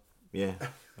 Bronald. Yeah,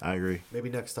 I agree. Maybe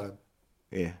next time.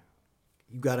 Yeah.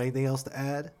 You got anything else to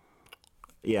add?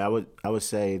 Yeah, I would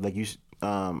say like you.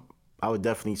 I would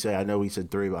definitely say, I know we said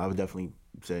 3, but I would definitely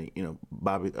say,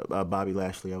 Bobby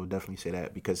Lashley. I would definitely say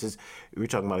that because we're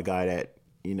talking about a guy that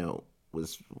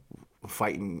was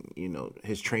fighting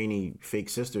his trainee fake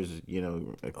sisters.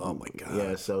 Oh my God.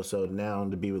 Yeah. So now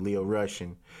to be with Leo Rush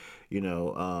and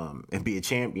and be a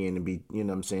champion and be what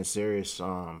I'm saying, serious,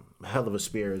 hell of a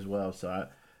spear as well. So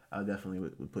I definitely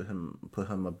would put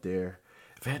him up there.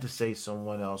 If I had to say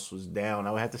someone else was down,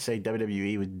 I would have to say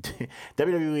WWE.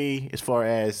 WWE, as far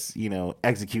as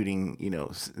executing,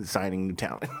 signing new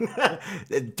talent,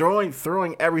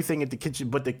 throwing everything at the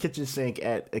kitchen sink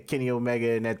at Kenny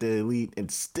Omega and at the Elite,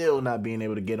 and still not being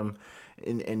able to get them,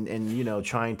 and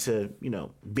trying to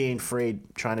being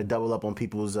afraid, trying to double up on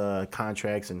people's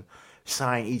contracts and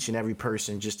sign each and every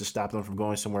person just to stop them from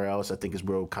going somewhere else. I think is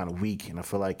real kind of weak, and I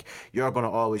feel like you're going to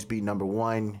always be number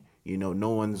 1. No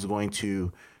one's going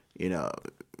to,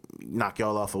 knock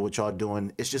y'all off of what y'all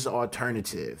doing. It's just an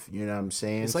alternative. You know what I'm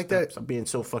saying? It's like that. Stop being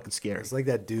so fucking scary. It's like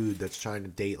that dude that's trying to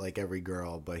date like every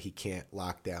girl, but he can't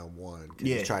lock down one.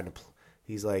 Yeah. He's trying to.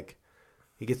 He's like,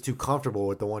 he gets too comfortable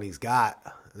with the one he's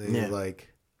got. And he's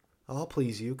like, oh, I'll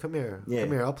please you. Come here. Yeah.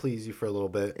 Come here. I'll please you for a little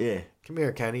bit. Yeah. Come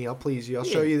here, Kenny. I'll please you. I'll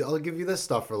show you. I'll give you this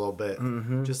stuff for a little bit.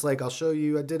 Mm-hmm. Just like I'll show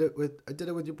you. I did it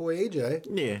with your boy AJ.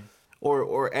 Yeah.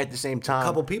 Or at the same time, a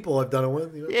couple people I've done it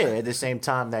with. Yeah, at the same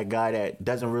time, that guy that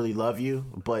doesn't really love you,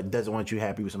 but doesn't want you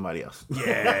happy with somebody else.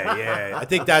 Yeah. I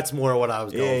think that's more what I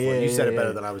was going for. You said it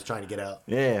better than I was trying to get out.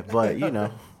 Yeah, but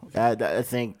I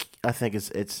think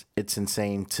it's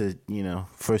insane to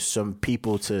for some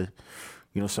people to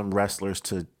some wrestlers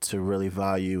to really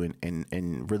value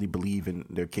and really believe in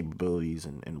their capabilities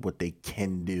and what they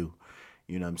can do.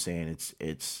 You know what I'm saying?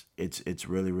 It's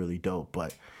really, really dope.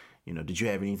 But did you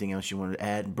have anything else you wanted to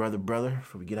add, brother,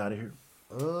 before we get out of here?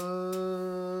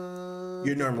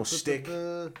 Your normal stick.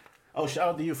 Oh, shout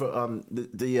out to you for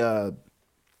the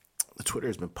Twitter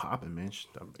has been popping, man.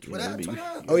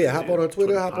 Twitter. Hop on our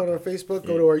Twitter, hop on our Facebook,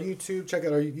 go to our YouTube, check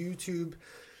out our YouTube.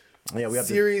 Yeah, we have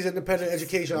series independent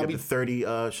education. I'll be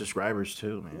 30 subscribers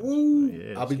too, man.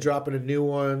 Woo! So, I'll be dropping a new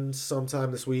one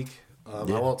sometime this week. I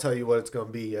won't tell you what it's going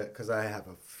to be yet because I have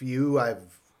a few.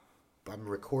 I'm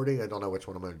recording. I don't know which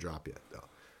one I'm going to drop yet, though.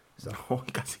 So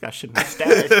I shouldn't have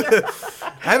started.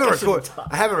 I haven't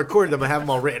recorded them. I have them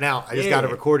all written out. I just got to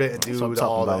record it and do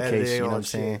all the editing. Case, you know what I'm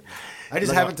saying? I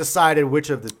just haven't decided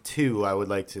which of the 2 I would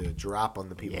like to drop on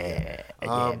the people. Yeah,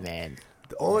 man.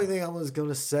 The only thing I was going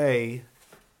to say,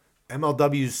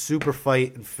 MLW's Super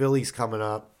Fight in Philly's coming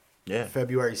up. Yeah.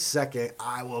 February 2nd.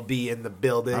 I will be in the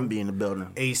building. I'm be in the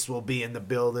building. Ace will be in the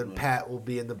building. Yeah. Pat will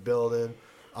be in the building.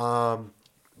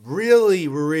 Really,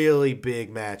 really big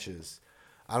matches.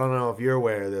 I don't know if you're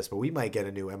aware of this, but we might get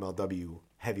a new MLW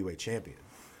heavyweight champion.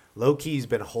 Low-key's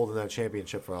been holding that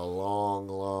championship for a long,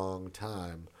 long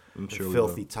time. I'm sure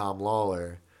Filthy Tom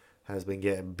Lawler has been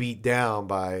getting beat down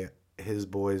by his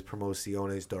boys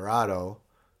Promociones Dorado.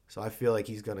 So I feel like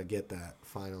he's going to get that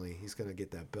finally. He's going to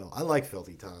get that belt. I like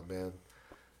Filthy Tom, man.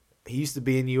 He used to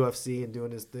be in UFC and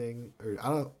doing his thing. Or I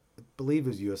don't believe it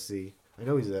was UFC. I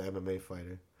know he's an MMA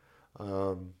fighter.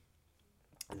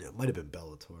 It might have been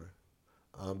Bellator.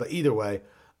 But either way,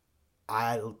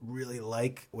 I really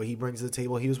like what he brings to the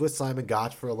table. He was with Simon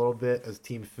Gotch for a little bit as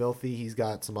Team Filthy. He's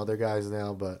got some other guys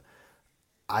now, but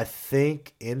I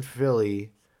think in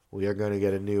Philly we are going to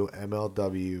get a new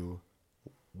MLW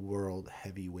World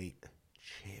Heavyweight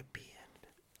Champion.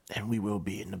 And we will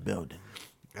be in the building.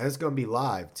 And it's going to be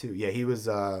live too. Yeah, he was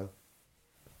in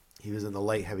the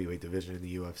light heavyweight division in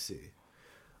the UFC.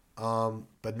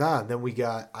 But then we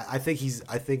got I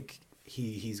think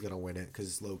he's gonna win it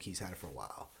because Low-key's had it for a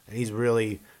while, and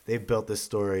they've built this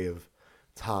story of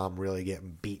Tom really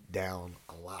getting beat down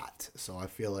a lot. So I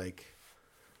feel like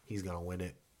he's gonna win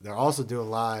it. They're also doing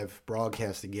live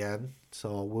broadcast again,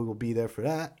 so we will be there for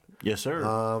that. Yes,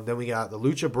 sir. Then we got the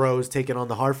Lucha Bros taking on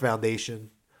the Hart Foundation.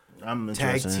 I'm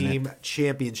Tag interested team in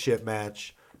championship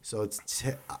match. So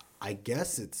I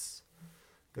guess it's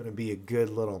gonna be a good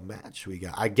little match we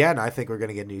got. Again, I think we're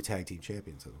gonna get new tag team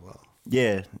champions as well.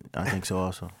 Yeah, I think so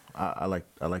also. I like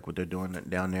what they're doing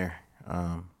down there.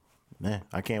 Man,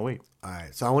 I can't wait. All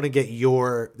right, so I want to get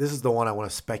this is the one I want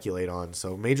to speculate on.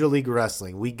 So Major League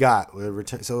Wrestling,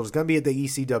 so it was going to be at the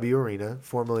ECW Arena,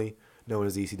 formerly known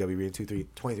as the ECW Arena,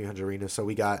 2300 Arena. So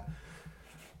we got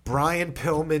Brian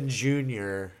Pillman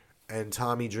Jr. and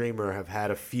Tommy Dreamer have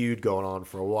had a feud going on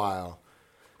for a while.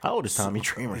 How old is Tommy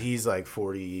Dreamer? He's like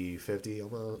 40, 50,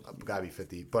 gotta be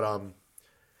 50. But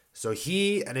so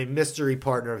he and a mystery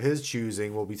partner of his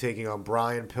choosing will be taking on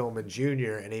Brian Pillman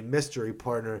Jr. and a mystery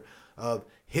partner of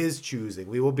his choosing.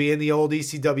 We will be in the old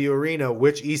ECW Arena.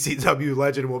 Which ECW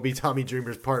legend will be Tommy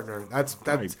Dreamer's partner? That's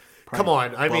come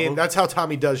on. I mean, that's how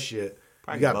Tommy does shit.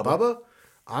 Probably you got Bubba?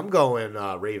 I'm going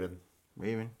Raven.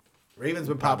 Raven's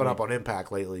been popping up on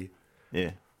Impact lately.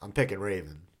 Yeah. I'm picking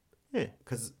Raven. Yeah.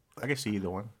 Because I can see either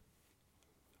one.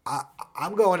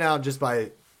 I'm going out just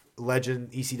by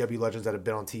ECW legends that have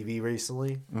been on TV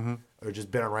recently or just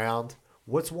been around.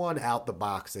 What's one out the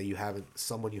box that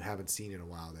someone you haven't seen in a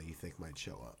while that you think might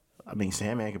show up? I mean,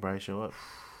 Sandman could probably show up.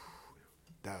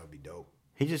 That would be dope.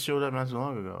 He just showed up not so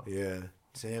long ago. Yeah,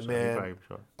 Sandman,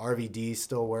 RVD's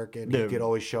still working. He could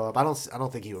always show up. I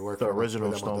don't think he would work. The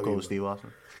original Stone Cold Steve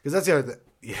Austin. Because that's the other thing.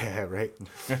 Yeah, right.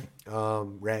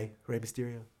 Rey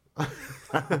Mysterio.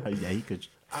 Yeah, he could.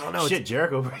 I don't know. Shit,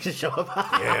 Jericho should show up.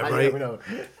 Yeah, right.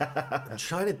 I'm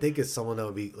trying to think of someone that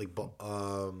would be like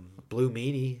Blue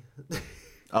Meanie.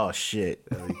 Oh shit.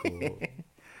 That'd be cool.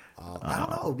 I don't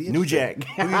know. New Jack.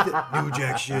 New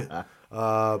Jack shit.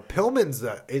 Pillman's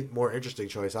the more interesting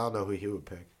choice. I don't know who he would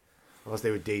pick. Unless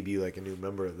they would debut like a new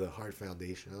member of the Hart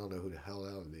Foundation. I don't know who the hell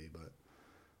that would be, but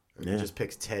he just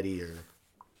picks Teddy or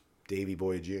Davey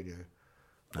Boy Jr.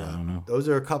 I don't know. Those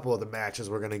are a couple of the matches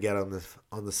we're gonna get on the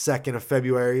 2nd of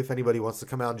February. If anybody wants to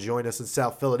come out and join us in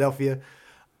South Philadelphia,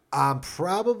 I'm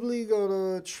probably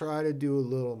gonna try to do a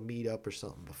little meetup or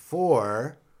something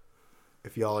before,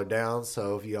 if y'all are down.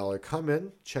 So if y'all are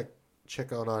coming, check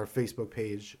on our Facebook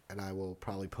page, and I will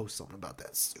probably post something about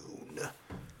that soon.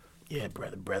 Yeah,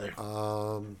 brother.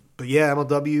 But yeah,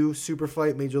 MLW Super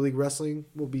Fight Major League Wrestling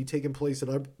will be taking place in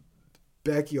our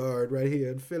backyard right here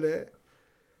in Philly.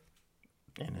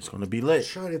 And it's going to be lit. I'm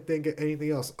trying to think of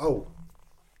anything else. Oh,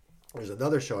 there's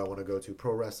another show I want to go to,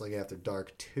 Pro Wrestling After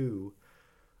Dark 2.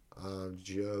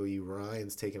 Joey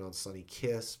Ryan's taking on Sonny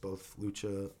Kiss, both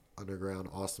Lucha Underground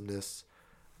awesomeness.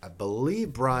 I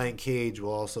believe Brian Cage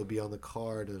will also be on the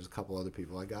card. There's a couple other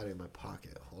people. I got it in my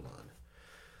pocket. Hold on.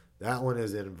 That one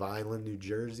is in Vineland, New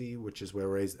Jersey, which is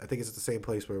where I think it's at the same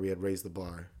place where we had Raised the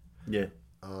Bar. Yeah.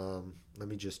 Let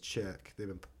me just check. They've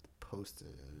been posting.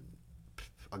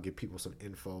 I'll give people some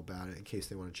info about it in case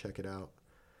they want to check it out.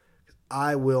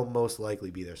 I will most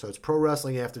likely be there. So it's Pro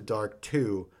Wrestling After Dark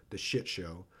 2, the shit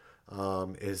show,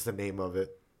 is the name of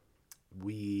it. Let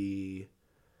me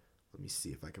see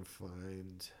if I can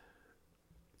find.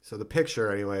 So the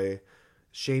picture, anyway,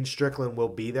 Shane Strickland will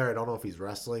be there. I don't know if he's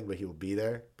wrestling, but he will be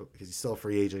there. But because he's still a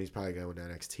free agent, he's probably going to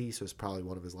NXT, so it's probably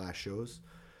one of his last shows.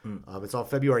 It's on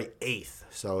February 8th,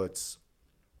 so it's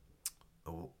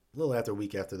a little after a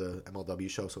week after the MLW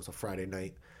show, so it's a Friday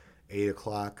night, 8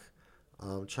 o'clock.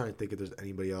 I'm trying to think if there's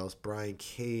anybody else. Brian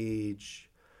Cage,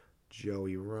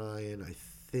 Joey Ryan, I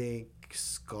think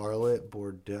Scarlett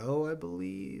Bordeaux, I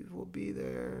believe, will be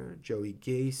there. Joey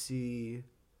Gacy.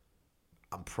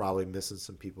 I'm probably missing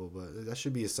some people, but that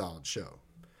should be a solid show.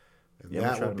 And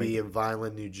that will be in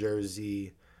Vineland, New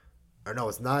Jersey. Or no,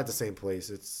 it's not at the same place.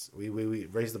 It's we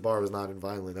Raised the Bar was not in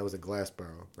Vineland. That was in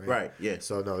Glassboro, right? Right. Yeah.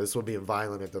 So no, this will be in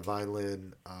Vineland at the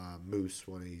Vineland Moose.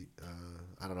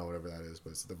 I don't know whatever that is,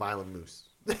 but it's the Vineland Moose.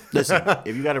 Listen,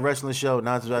 if you got a wrestling show,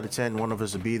 9 out of 10, one of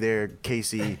us will be there.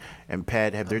 Casey and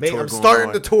Pat have their tour going on. I'm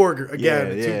starting the tour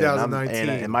again in 2019.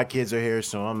 And my kids are here,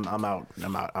 so I'm out.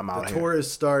 The tour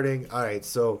is starting. All right,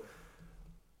 so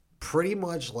pretty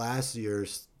much last year,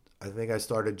 I think I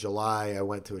started July. I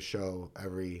went to a show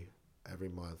every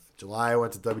month. July I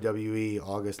went to WWE.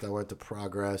 August I went to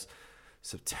Progress.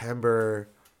 September,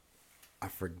 I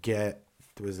forget.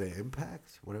 Was it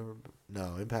Impact? Whatever.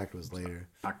 No, Impact was later.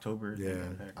 October. Yeah,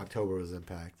 October was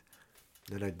Impact.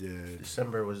 Then I did.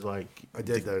 December was like I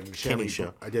did the Kenny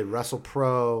show. I did Wrestle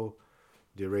Pro.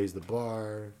 Did Raise the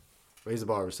Bar. Raise the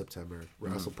Bar was September.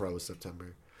 Wrestle Pro was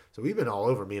September. So we've been all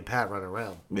over. Me and Pat running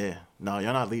around. Yeah, no,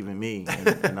 you're not leaving me,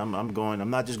 and I'm going. I'm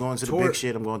not just going to the big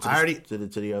shit. I'm going to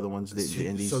the other ones, the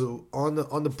indies. So on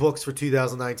the books for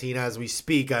 2019, as we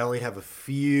speak, I only have a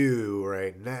few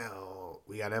right now.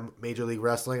 We got Major League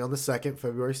Wrestling on the 2nd,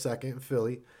 February 2nd in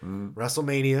Philly.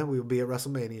 WrestleMania, we will be at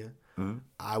WrestleMania.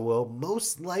 I will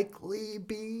most likely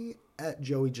be at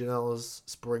Joey Janela's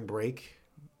Spring Break.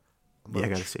 I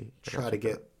gotta see. Try to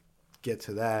get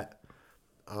to that.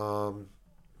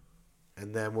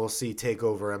 And then we'll see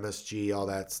TakeOver, MSG, all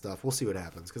that stuff. We'll see what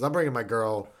happens. Because I'm bringing my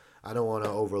girl. I don't want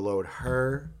to overload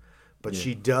her. But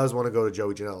she does want to go to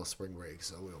Joey Janela's Spring Break.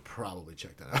 So we'll probably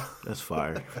check that out. That's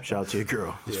fire. Shout out to your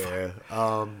girl. Yeah.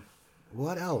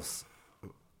 What else?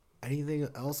 Anything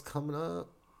else coming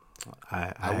up?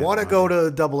 I want to go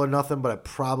to Double or Nothing, but I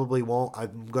probably won't.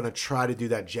 I'm going to try to do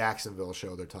that Jacksonville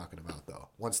show they're talking about, though.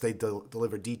 Once they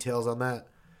deliver details on that,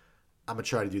 I'm going to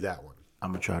try to do that one. I'm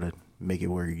going to try to make it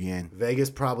work again. Vegas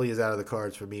probably is out of the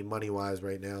cards for me money-wise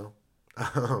right now.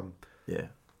 Yeah.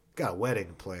 Got a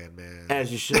wedding planned, man.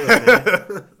 As you should,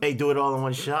 man. Hey, do it all in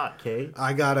one shot, K.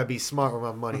 I got to be smart with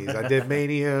my monies. I did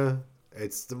Mania.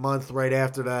 It's the month right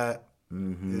after that.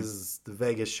 Is the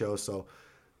Vegas show, so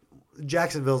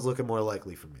Jacksonville's looking more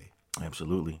likely for me.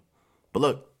 Absolutely. But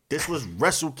look, this was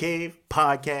Wrestle Cave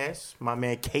Podcast. My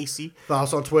man Casey. Follow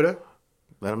us on Twitter.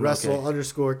 Let him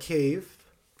Wrestle_Cave.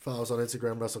 Follow us on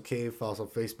Instagram, Wrestle Cave. Follow us on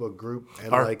Facebook group.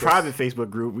 And our private Facebook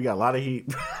group. We got a lot of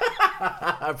heat.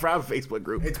 Our private Facebook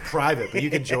group. It's private, but you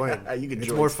can join.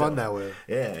 It's more fun that way.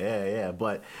 Yeah.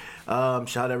 But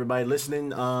shout out to everybody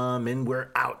listening. And we're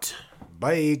out.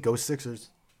 Bye. Go Sixers.